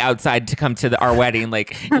ready outside to come to our wedding. Like,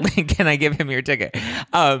 can I give him your ticket?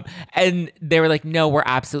 And they were like, no, we're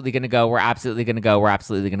absolutely going to go. We're absolutely going to go. We're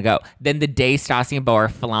absolutely going to go. Then the day Stassi and Beau are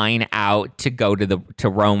flying out to go to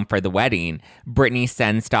Rome for the wedding, Brittany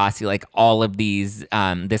sends Stassi like all of these,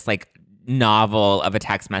 this like novel of a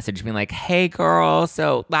text message being like, hey girl,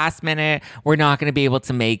 so last minute, we're not going to be able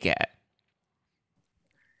to make it.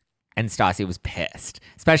 And Stassi was pissed,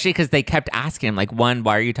 especially because they kept asking him, like, one,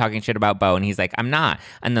 why are you talking shit about Beau? And he's like, I'm not.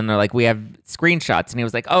 And then they're like, we have screenshots. And he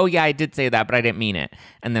was like, oh, yeah, I did say that, but I didn't mean it.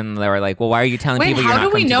 And then they were like, well, why are you telling people you're not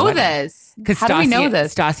coming to the wedding? How do we know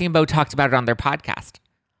this? Stassi and Beau talked about it on their podcast.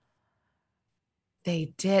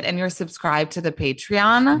 They did. And you're subscribed to the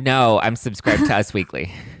Patreon? No, I'm subscribed to Us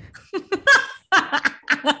Weekly.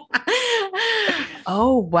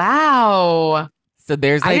 Oh, wow. So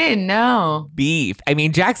there's like, I didn't know, beef. I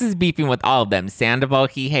mean, Jax is beefing with all of them. Sandoval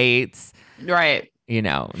he hates. Right. The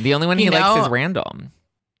only one he likes is Randall.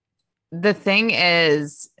 The thing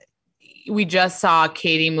is, we just saw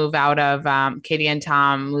Katie and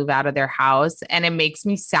Tom move out of their house. And it makes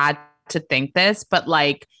me sad to think this, but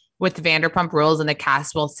like with Vanderpump Rules, and the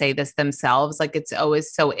cast will say this themselves, like it's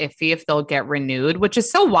always so iffy if they'll get renewed, which is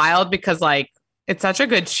so wild because like, it's such a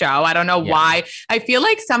good show. I don't know why. I feel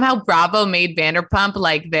like somehow Bravo made Vanderpump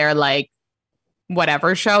like their like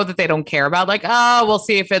whatever show that they don't care about. Like, oh, we'll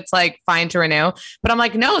see if it's like fine to renew. But I'm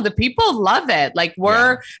like, no, the people love it. Like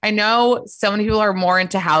I know so many people are more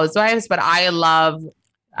into Housewives, but I love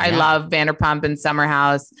Vanderpump and Summer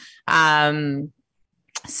House.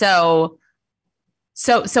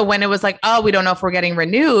 So when it was like, oh, we don't know if we're getting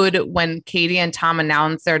renewed, when Katie and Tom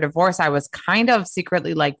announced their divorce, I was kind of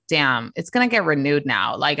secretly like, damn, it's going to get renewed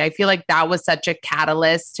now. Like, I feel like that was such a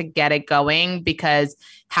catalyst to get it going, because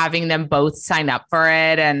having them both sign up for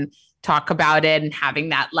it and talk about it and having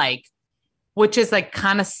that like, which is like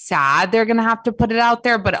kind of sad they're going to have to put it out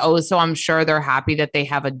there, but also I'm sure they're happy that they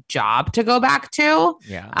have a job to go back to.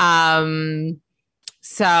 Yeah.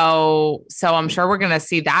 So I'm sure we're going to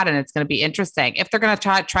see that, and it's going to be interesting. If they're going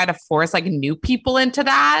to try to force like new people into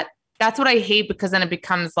that, that's what I hate, because then it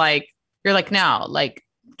becomes like, you're like, no, like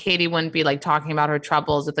Katie wouldn't be like talking about her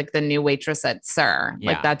troubles with like the new waitress at Sir.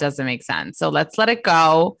 Yeah. Like that doesn't make sense. So let's let it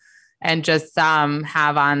go and just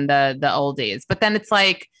have on the oldies. But then it's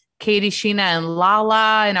like Katie, Sheena, and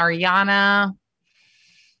Lala and Ariana.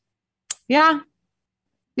 Yeah.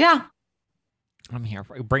 Yeah. I'm here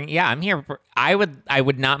for I'm here for. I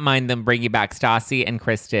would not mind them bringing back Stassi and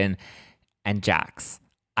Kristen and Jax.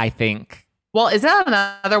 I think. Well, is that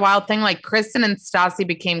another wild thing? Like Kristen and Stassi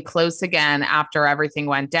became close again after everything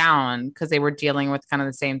went down because they were dealing with kind of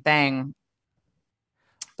the same thing.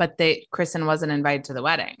 But Kristen wasn't invited to the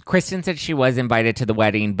wedding. Kristen said she was invited to the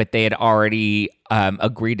wedding, but they had already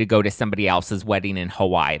agreed to go to somebody else's wedding in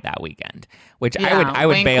Hawaii that weekend. Which I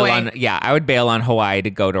would bail on. Yeah, I would bail on Hawaii to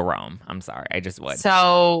go to Rome. I'm sorry, I just would.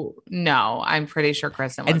 So no, I'm pretty sure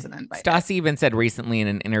Kristen wasn't invited. Stassi even said recently in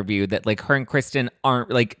an interview that like her and Kristen aren't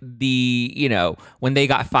like when they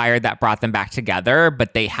got fired that brought them back together,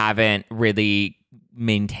 but they haven't really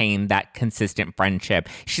maintain that consistent friendship.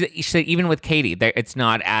 She said even with Katie, it's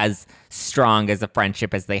not as strong as a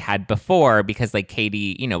friendship as they had before because like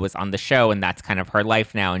Katie, was on the show and that's kind of her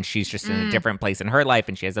life now, and she's just in a different place in her life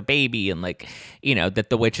and she has a baby, and like that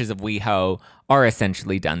the witches of WeHo are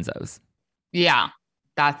essentially dunzos. Yeah,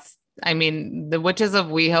 the witches of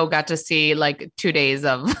WeHo got to see like 2 days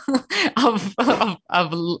of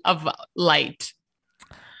of light.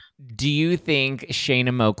 Do you think Shayna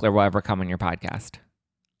Moakler will ever come on your podcast?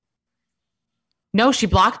 No, she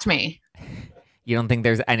blocked me. You don't think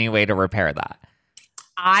there's any way to repair that?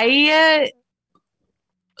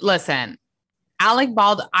 Listen, Alec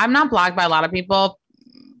Baldwin, I'm not blocked by a lot of people.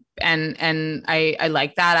 And I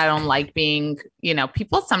like that. I don't like being,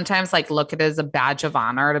 people sometimes like look at it as a badge of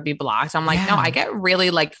honor to be blocked. I'm like, no, I get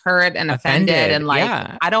really like hurt and offended and like,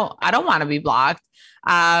 I don't want to be blocked.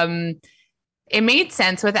 It made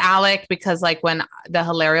sense with Alec because like when the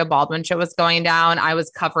Hilaria Baldwin show was going down, I was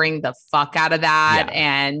covering the fuck out of that. Yeah.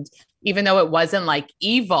 And even though it wasn't like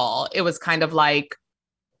evil, it was kind of like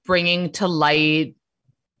bringing to light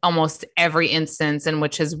almost every instance in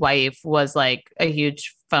which his wife was like a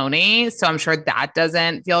huge phony. So I'm sure that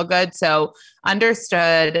doesn't feel good. So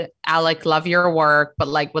understood, Alec, love your work, but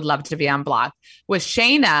like would love to be unblocked. With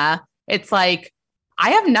Shayna, it's like, I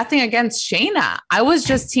have nothing against Shayna. I was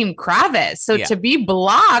just team Kravis. So to be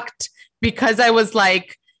blocked because I was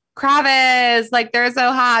like, Kravis, like they're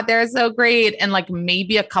so hot, they're so great. And like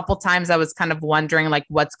maybe a couple times I was kind of wondering like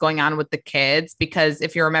what's going on with the kids. Because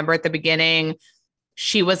if you remember at the beginning,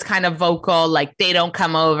 she was kind of vocal, like they don't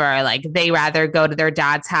come over, like they rather go to their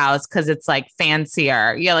dad's house because it's like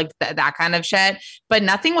fancier. Yeah, like that kind of shit. But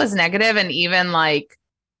nothing was negative. And even like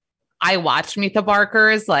I watched Meet the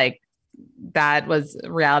Barkers, like that was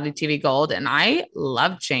reality TV gold. And I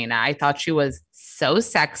loved Shayna. I thought she was so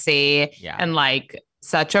sexy and like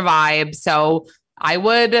such a vibe. So I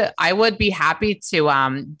would be happy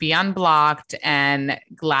to be unblocked and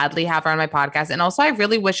gladly have her on my podcast. And also I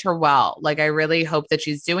really wish her well. Like I really hope that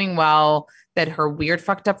she's doing well, that her weird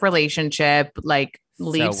fucked up relationship like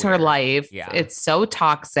leaves her life. Yeah. It's so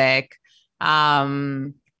toxic. But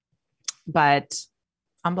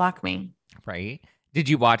unblock me. Right. Did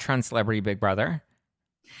you watch her on Celebrity Big Brother?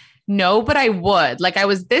 No, but I would. Like I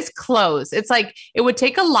was this close. It's like it would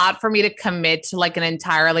take a lot for me to commit to like an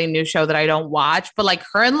entirely new show that I don't watch. But like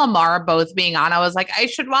her and Lamar both being on, I was like, I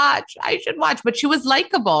should watch. But she was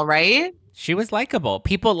likable, right? She was likable.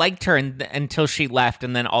 People liked her until she left,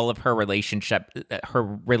 and then all of her relationship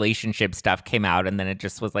stuff came out, and then it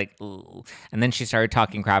just was like, ooh. And then she started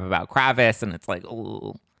talking crap about Kravis, and it's like,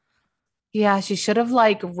 ooh. Yeah, she should have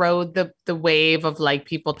like rode the wave of like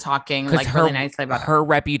people talking like really nicely about her. Her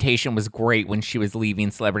reputation was great when she was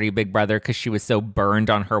leaving Celebrity Big Brother because she was so burned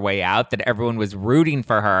on her way out that everyone was rooting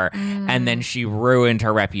for her, and then she ruined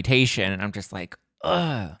her reputation. And I'm just like,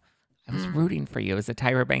 ugh. I was rooting for you. As a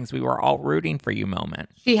Tyra Banks, we were all rooting for you moment.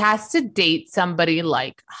 She has to date somebody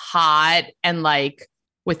like hot and like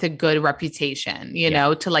with a good reputation, you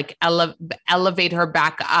know, to like elevate her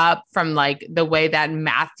back up from like the way that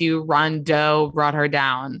Matthew Rondeau brought her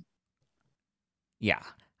down. Yeah,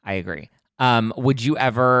 I agree. Would you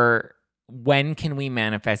ever, when can we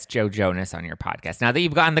manifest Joe Jonas on your podcast? Now that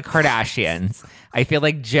you've gotten the Kardashians, I feel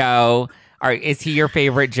like Joe, is he your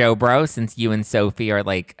favorite Joe bro since you and Sophie are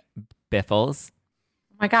like biffles?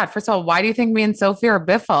 Oh my God. First of all, why do you think me and Sophie are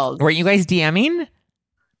biffles? Weren't you guys DMing?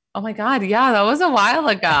 Oh my God. Yeah, that was a while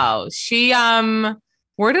ago. She,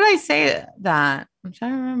 where did I say that? I'm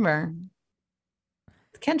trying to remember.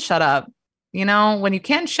 Can't shut up. You know, when you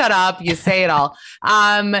can't shut up, you say it all.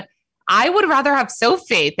 I would rather have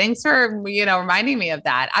Sophie. Thanks for, reminding me of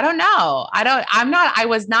that. I don't know. I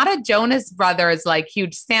was not a Jonas Brothers, like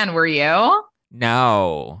huge stan. Were you?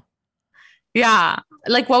 No. Yeah.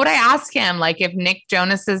 Like, what would I ask him? Like if Nick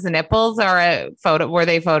Jonas's nipples are were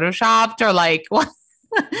they photoshopped or like what?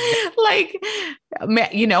 Like,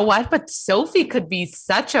 you know what? But Sophie could be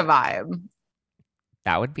such a vibe.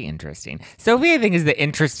 That would be interesting. Sophie, I think, is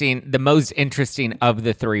the most interesting of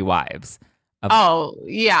the three wives. Of Oh,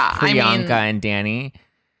 yeah. Priyanka and Danny.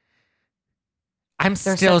 I'm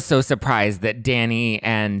still so surprised that Danny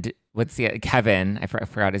and Kevin, I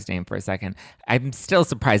forgot his name for a second. I'm still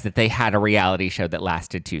surprised that they had a reality show that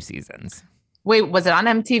lasted 2 seasons. Wait, was it on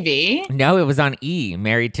MTV? No, it was on E!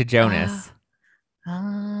 Married to Jonas.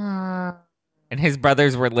 And his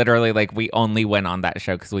brothers were literally like, we only went on that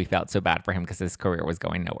show because we felt so bad for him because his career was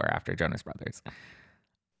going nowhere after Jonas Brothers.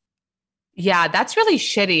 Yeah, that's really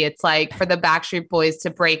shitty. It's like for the Backstreet Boys to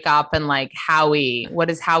break up and like Howie, what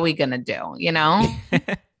is Howie gonna do? You know?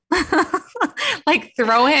 Like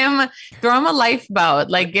throw him a lifeboat.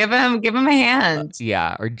 Like give him a hand.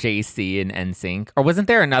 Yeah, or JC and NSYNC. Or wasn't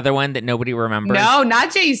there another one that nobody remembers? No, not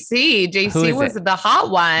JC. JC was the hot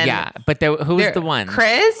one. Yeah, but who was the one?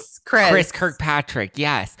 Chris Kirkpatrick.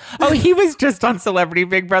 Yes. Oh, he was just on Celebrity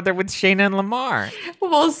Big Brother with Shayna and Lamar.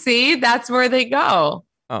 We'll see. That's where they go.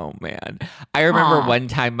 Oh man, I remember one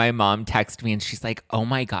time my mom texted me and she's like, "Oh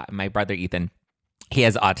my God, my brother Ethan." He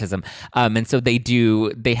has autism. And so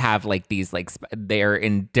they have like these, like, they're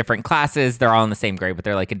in different classes. They're all in the same grade, but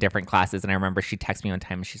they're like in different classes. And I remember she texted me one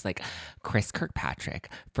time and she's like, Chris Kirkpatrick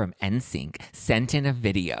from NSYNC sent in a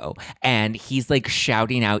video and he's like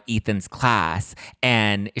shouting out Ethan's class.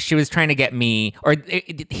 And she was trying to get me, or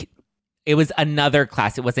it was another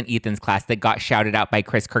class. It wasn't Ethan's class that got shouted out by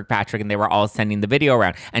Chris Kirkpatrick, and they were all sending the video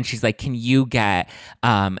around. And she's like, can you get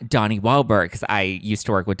Donnie Wahlberg? Because I used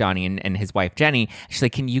to work with Donnie and his wife, Jenny. She's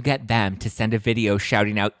like, can you get them to send a video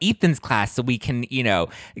shouting out Ethan's class so we can,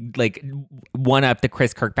 like one up the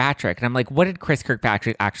Chris Kirkpatrick? And I'm like, what did Chris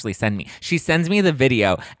Kirkpatrick actually send me? She sends me the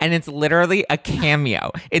video, and it's literally a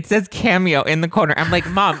cameo. It says cameo in the corner. I'm like,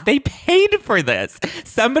 Mom, they paid for this.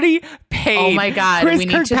 Somebody paid. Oh my God, Chris we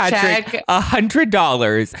need Kirkpatrick to check.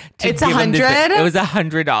 $100. It's $100. It was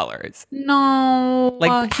 $100. No,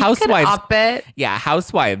 like Housewives. Up it. Yeah,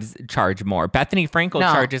 Housewives charge more. Bethany Frankel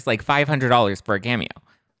charges like $500 for a cameo.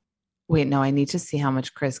 Wait, no, I need to see how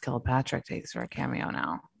much Chris Kilpatrick takes for a cameo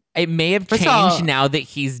now. It may have changed now that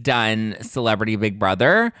he's done Celebrity Big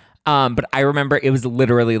Brother, but I remember it was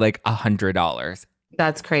literally like $100.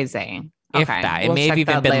 That's crazy. If that, it may have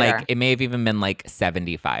even been like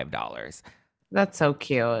 $75. That's so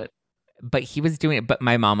cute. But he was doing it. But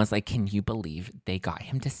my mom was like, can you believe they got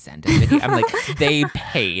him to send a video? I'm like, they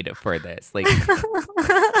paid for this. Like,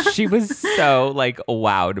 she was so like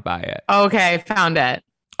wowed by it. Okay, found it.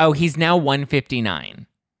 Oh, he's now $159.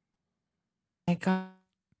 My God.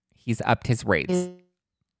 He's upped his rates.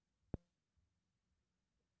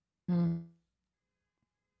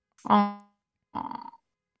 Oh.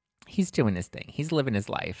 He's doing his thing. He's living his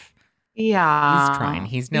life. Yeah. He's trying.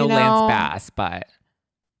 He's no Lance Bass, but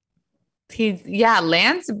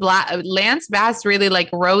Lance Bass really like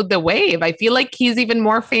rode the wave. I feel like he's even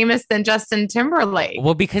more famous than Justin Timberlake.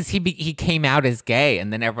 Well, because he came out as gay,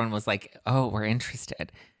 and then everyone was like, "Oh, we're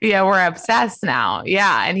interested." Yeah, we're obsessed now.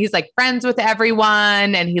 Yeah, and he's like friends with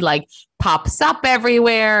everyone, and he like pops up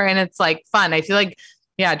everywhere, and it's like fun. I feel like,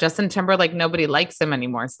 yeah, Justin Timberlake, nobody likes him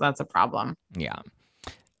anymore, so that's a problem. Yeah.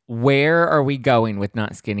 Where are we going with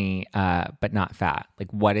Not Skinny, but Not Fat?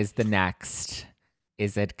 Like, what is the next?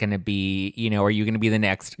 Is it going to be, are you going to be the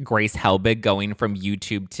next Grace Helbig going from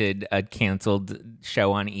YouTube to a canceled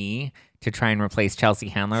show on E to try and replace Chelsea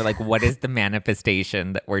Handler? Like, what is the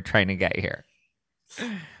manifestation that we're trying to get here?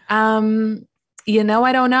 I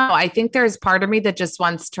don't know. I think there's part of me that just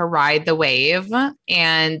wants to ride the wave.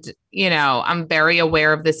 And, I'm very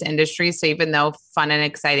aware of this industry. So even though fun and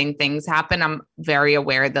exciting things happen, I'm very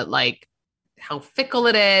aware that like how fickle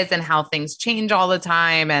it is and how things change all the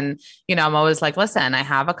time. And, I'm always like, listen, I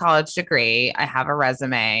have a college degree. I have a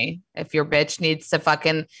resume. If your bitch needs to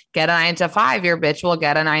fucking get a 9 to 5, your bitch will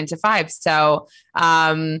get a 9 to 5.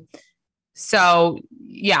 So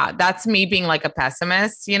yeah, that's me being like a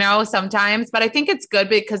pessimist, sometimes, but I think it's good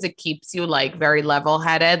because it keeps you like very level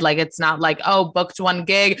headed. Like, it's not like, oh, booked one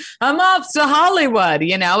gig, I'm off to Hollywood.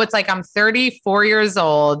 It's like, I'm 34 years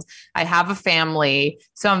old. I have a family.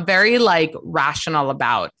 So I'm very like rational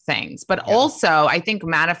about things, but also I think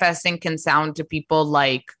manifesting can sound to people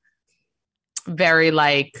like very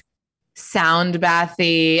like sound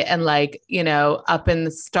bathy and like, up in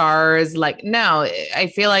the stars. Like, no, I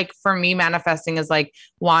feel like for me, manifesting is like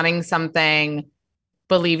wanting something,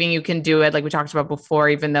 believing you can do it. Like we talked about before,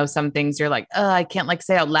 even though some things you're like, oh, I can't like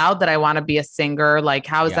say out loud that I want to be a singer. Like,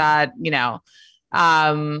 how's that,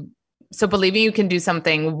 so believing you can do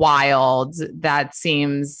something wild that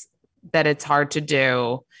seems that it's hard to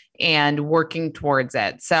do. and working towards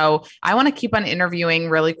it. So I want to keep on interviewing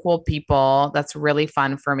really cool people. That's really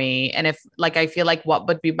fun for me. And if like, I feel like what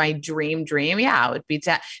would be my dream, yeah, it would be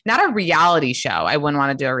not a reality show. I wouldn't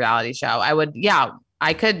want to do a reality show.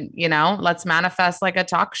 I could, let's manifest like a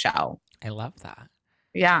talk show. I love that.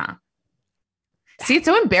 Yeah. See, it's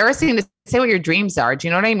so embarrassing to say what your dreams are. Do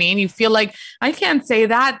you know what I mean? You feel like, I can't say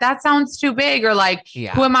that. That sounds too big. Or like,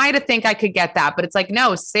 who am I to think I could get that? But it's like,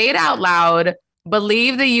 no, say it out loud.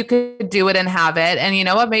 Believe that you could do it and have it. And you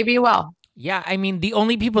know what? Maybe you will. Yeah. I mean, the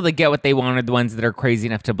only people that get what they want are the ones that are crazy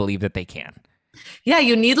enough to believe that they can. Yeah,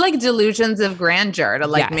 you need like delusions of grandeur to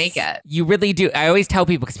like make it. You really do. I always tell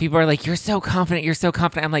people because people are like, you're so confident. You're so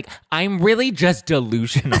confident. I'm like, I'm really just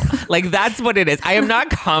delusional. Like, that's what it is. I am not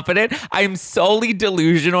confident. I'm solely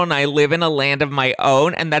delusional and I live in a land of my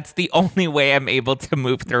own. And that's the only way I'm able to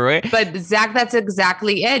move through it. But Zach, that's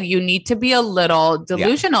exactly it. You need to be a little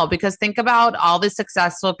delusional because think about all the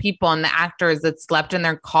successful people and the actors that slept in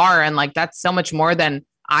their car. And like, that's so much more than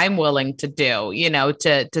I'm willing to do,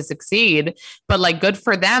 to succeed. But like, good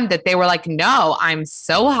for them that they were like, no, I'm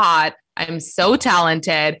so hot. I'm so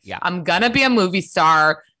talented. Yeah. I'm going to be a movie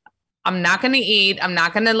star. I'm not going to eat. I'm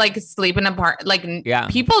not going to like sleep in a park. Like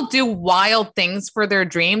people do wild things for their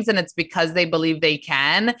dreams and it's because they believe they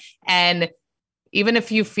can. And even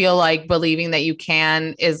if you feel like believing that you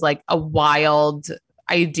can is like a wild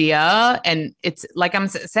idea. And it's like I'm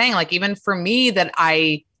saying, like, even for me that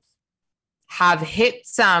I have hit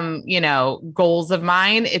some, goals of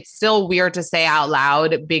mine, it's still weird to say out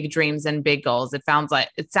loud big dreams and big goals. It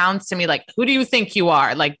sounds to me like, who do you think you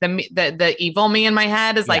are? Like the evil me in my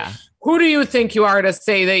head is like, who do you think you are to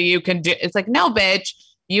say that you can do? It's like, no, bitch,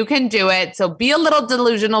 you can do it. So be a little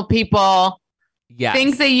delusional, people. Yes.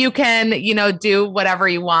 Think that you can, do whatever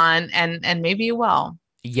you want and maybe you will.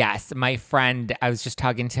 Yes, my friend, I was just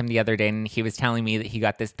talking to him the other day and he was telling me that he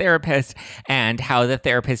got this therapist and how the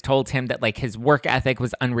therapist told him that like his work ethic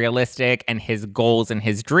was unrealistic and his goals and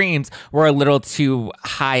his dreams were a little too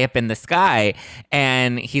high up in the sky.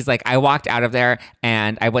 And he's like, I walked out of there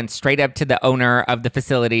and I went straight up to the owner of the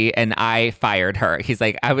facility and I fired her. He's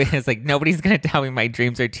like, I was like, nobody's going to tell me my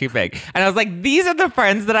dreams are too big. And I was like, these are the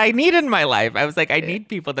friends that I need in my life. I was like, I need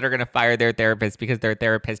people that are going to fire their therapist because their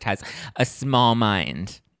therapist has a small mind.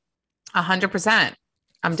 100%.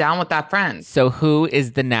 I'm down with that, friend. So who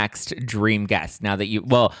is the next dream guest now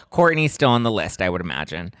that Courtney's still on the list, I would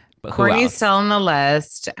imagine. But Courtney's still on the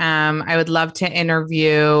list. I would love to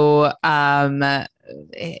interview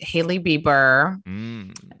Hailey Bieber.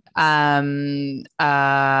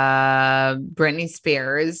 Britney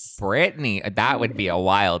Spears. That would be a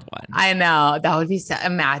wild one. I know. That would be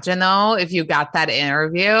imagine though, if you got that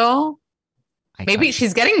interview. Maybe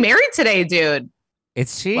she's getting married today, dude.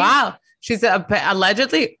 Is she? Wow. She's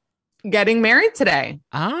allegedly getting married today.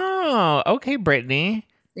 Oh, okay, Britney.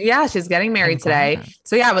 Yeah, she's getting married today.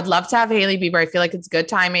 So yeah, I would love to have Hailey Bieber. I feel like it's good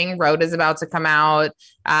timing. Road is about to come out.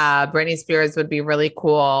 Britney Spears would be really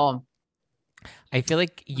cool. I feel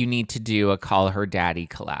like you need to do a Call Her Daddy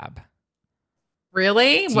collab.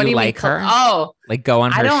 Really? What do you like mean? Her? Oh, like go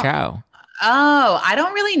on her show. Oh, I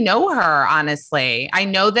don't really know her, honestly. I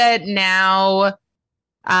know that now.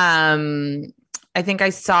 I think I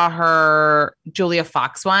saw her Julia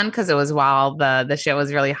Fox one because it was while the shit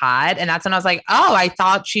was really hot. And that's when I was like, oh, I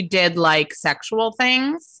thought she did like sexual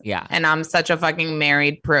things. Yeah. And I'm such a fucking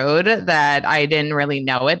married prude that I didn't really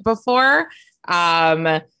know it before.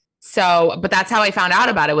 But that's how I found out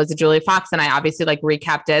about it, was a Julia Fox. And I obviously like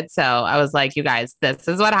recapped it. So I was like, you guys, this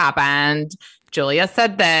is what happened. Julia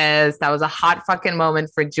said this. That was a hot fucking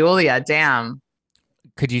moment for Julia. Damn.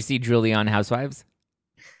 Could you see Julia on Housewives?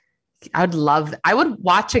 I would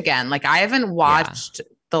watch again. Like I haven't watched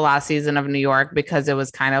the last season of New York because it was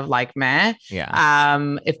kind of like meh.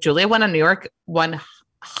 Yeah. If Julia went on New York,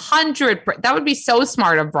 100, that would be so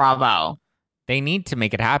smart of Bravo. They need to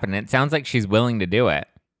make it happen. It sounds like she's willing to do it.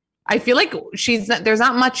 I feel like there's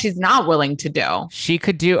not much she's not willing to do.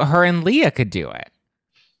 Her and Leah could do it.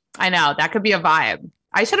 I know, that could be a vibe.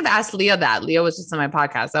 I should have asked Leah that. Leah was just on my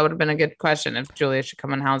podcast. That would have been a good question if Julia should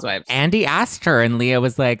come on Housewives. Andy asked her and Leah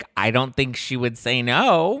was like, I don't think she would say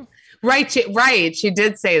no. Right. She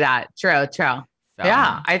did say that. True. So.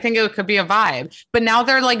 Yeah. I think it could be a vibe. But now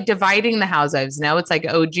they're like dividing the Housewives. Now it's like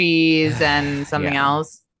OGs and something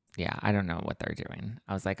else. Yeah. I don't know what they're doing.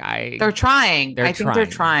 I was like, they're trying. I think they're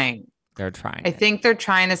trying. They're trying. I think they're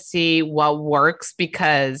trying to see what works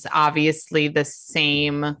because obviously the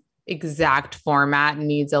same exact format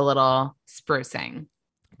needs a little sprucing.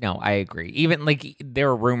 No, I agree. Even like there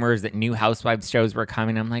were rumors that new Housewives shows were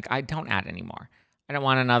coming. I'm like, I don't add anymore. I don't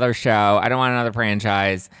want another show. I don't want another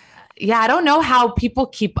franchise. yeah, I don't know how people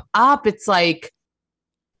keep up. It's like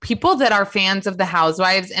people that are fans of the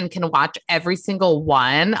Housewives and can watch every single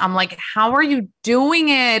one. I'm like, how are you doing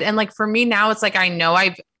it? And like for me now, it's like I know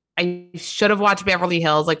I should have watched Beverly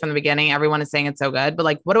Hills like from the beginning. Everyone is saying it's so good, but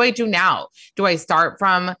like, what do I do now? Do I start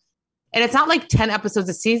from? And it's not like 10 episodes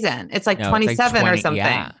a season. It's like 27 it's like 20, or something.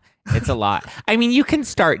 Yeah. It's a lot. I mean, you can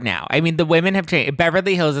start now. I mean, the women have changed.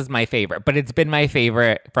 Beverly Hills is my favorite, but it's been my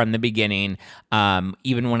favorite from the beginning.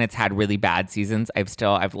 Even when it's had really bad seasons,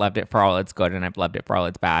 I've loved it for all it's good, and I've loved it for all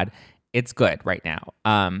it's bad. It's good right now.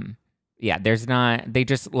 Yeah, they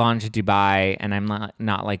just launched Dubai, and I'm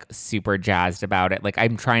not like super jazzed about it. Like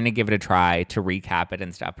I'm trying to give it a try to recap it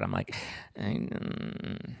and stuff, but I'm like,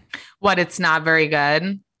 what? It's not very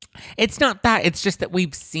good. It's not that. It's just that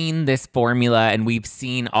we've seen this formula and we've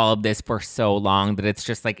seen all of this for so long that it's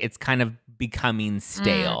just like it's kind of becoming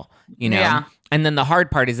stale, you know? Yeah. And then the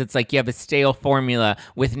hard part is it's like you have a stale formula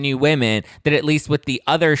with new women that at least with the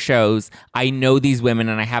other shows, I know these women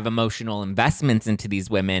and I have emotional investments into these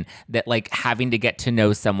women that like having to get to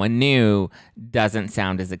know someone new doesn't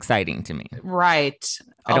sound as exciting to me. Right.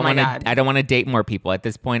 I don't want to date more people at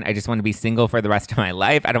this point. I just want to be single for the rest of my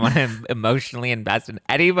life. I don't want to emotionally invest in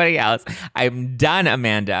anybody else. I'm done,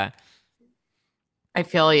 Amanda. I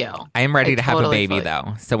feel you. I am ready to have a baby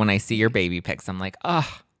though. So when I see your baby pics, I'm like, oh.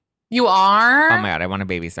 You are? Oh my God, I want a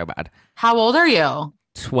baby so bad. How old are you?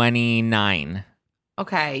 29.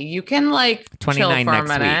 Okay, you can like 29 chill for next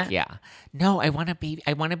a minute. week. Yeah. No, I don't want to be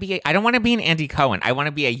an Andy Cohen. I want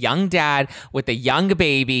to be a young dad with a young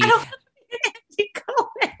baby. I don't want to be an Andy Cohen.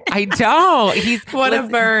 I don't. What a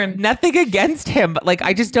burn. Nothing against him, but like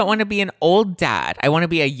I just don't want to be an old dad. I want to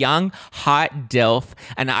be a young, hot DILF,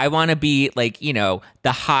 and I want to be like, you know,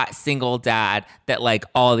 the hot single dad that like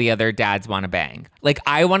all the other dads want to bang. Like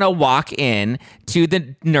I want to walk in to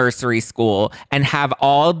the nursery school and have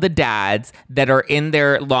all the dads that are in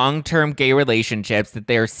their long-term gay relationships that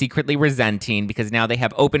they're secretly resenting because now they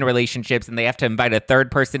have open relationships and they have to invite a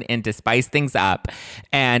third person in to spice things up.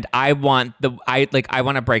 And I want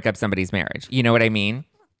to break up somebody's marriage. You know what I mean?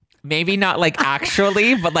 Maybe not like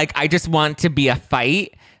actually, but like I just want to be a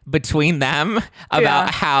fight between them about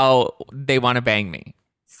how they want to bang me.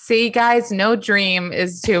 See, guys, no dream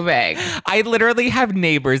is too big. I literally have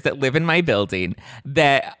neighbors that live in my building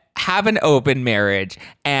that have an open marriage,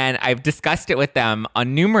 and I've discussed it with them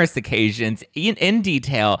on numerous occasions in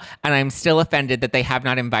detail, and I'm still offended that they have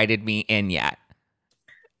not invited me in yet.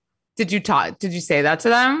 Did you say that to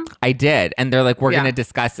them? I did. And they're like, we're going to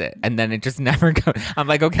discuss it. And then it just never goes. I'm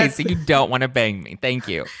like, okay, so you don't want to bang me. Thank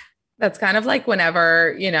you. That's kind of like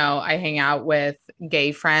whenever, you know, I hang out with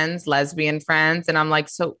gay friends, lesbian friends, and I'm like,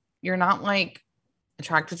 so you're not like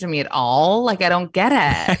attracted to me at all? Like, I don't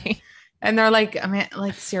get it. And they're like, I mean,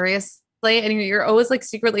 like, seriously? And you're always like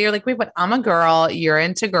secretly, you're like, wait, but I'm a girl. You're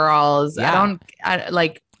into girls. Yeah.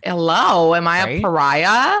 Hello, am I a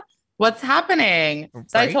pariah? What's happening?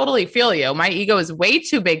 So I totally feel you. My ego is way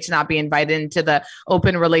too big to not be invited into the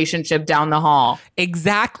open relationship down the hall.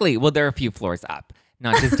 Exactly. Well, there are a few floors up,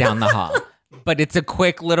 not just down the hall. But it's a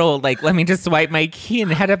quick little, like, let me just swipe my key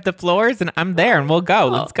and head up the floors and I'm there and we'll go.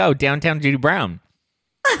 Let's go. Downtown Judy Brown.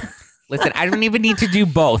 Listen, I don't even need to do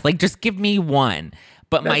both. Like, just give me one.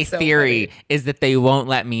 But my theory is that they won't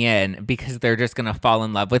let me in because they're just going to fall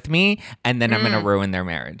in love with me and then I'm going to ruin their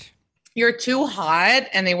marriage. You're too hot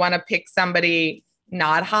and they want to pick somebody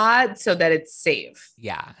not hot so that it's safe.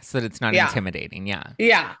 Yeah. So that it's not intimidating. Yeah.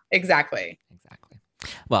 Yeah, exactly.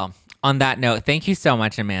 Well, on that note, thank you so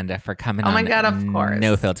much, Amanda, for coming on. Oh my God, of course.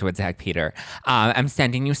 No Filter with Zach Peter. I'm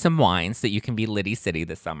sending you some wine so that you can be Liddy City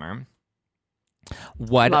this summer.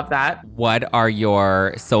 Love that. What are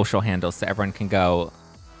your social handles so everyone can go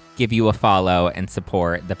give you a follow and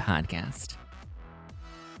support the podcast?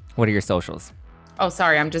 What are your socials? Oh,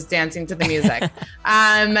 sorry. I'm just dancing to the music.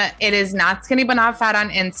 It is Not Skinny But Not Fat on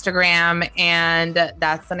Instagram. And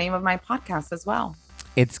that's the name of my podcast as well.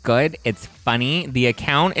 It's good. It's funny. The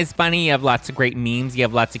account is funny. You have lots of great memes. You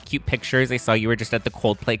have lots of cute pictures. I saw you were just at the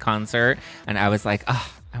Coldplay concert. And I was like,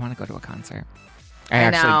 oh, I want to go to a concert. I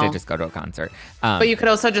actually did just go to a concert. But you could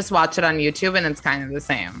also just watch it on YouTube and it's kind of the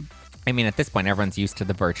same. I mean, at this point, everyone's used to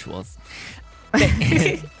the virtuals.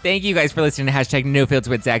 Thank you guys for listening to hashtag No Filter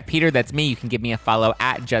with Zach Peter. That's me. You can give me a follow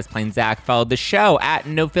at Just Plain Zach. Follow the show at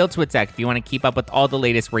No Filter with Zach. If you want to keep up with all the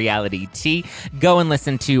latest reality tea, go and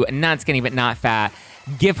listen to Not Skinny But Not Fat.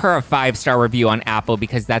 give her a 5-star review on Apple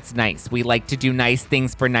because that's nice. We like to do nice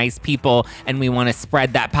things for nice people, and we want to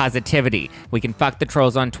spread that positivity. We can fuck the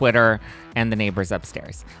trolls on Twitter and the neighbors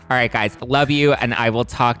upstairs. All right, guys, love you, and I will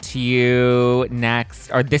talk to you next,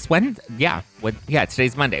 or this Wednesday. Yeah,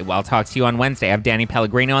 today's Monday. Well, I'll talk to you on Wednesday. I have Danny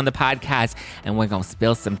Pellegrino on the podcast, and we're going to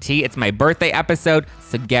spill some tea. It's my birthday episode,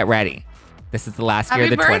 so get ready. This is the last year of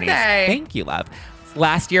the 20s. Thank you, love. It's the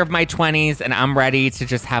last year of my 20s, and I'm ready to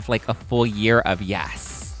just have like a full year of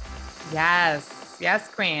yes. Yes. Yes,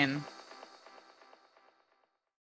 queen.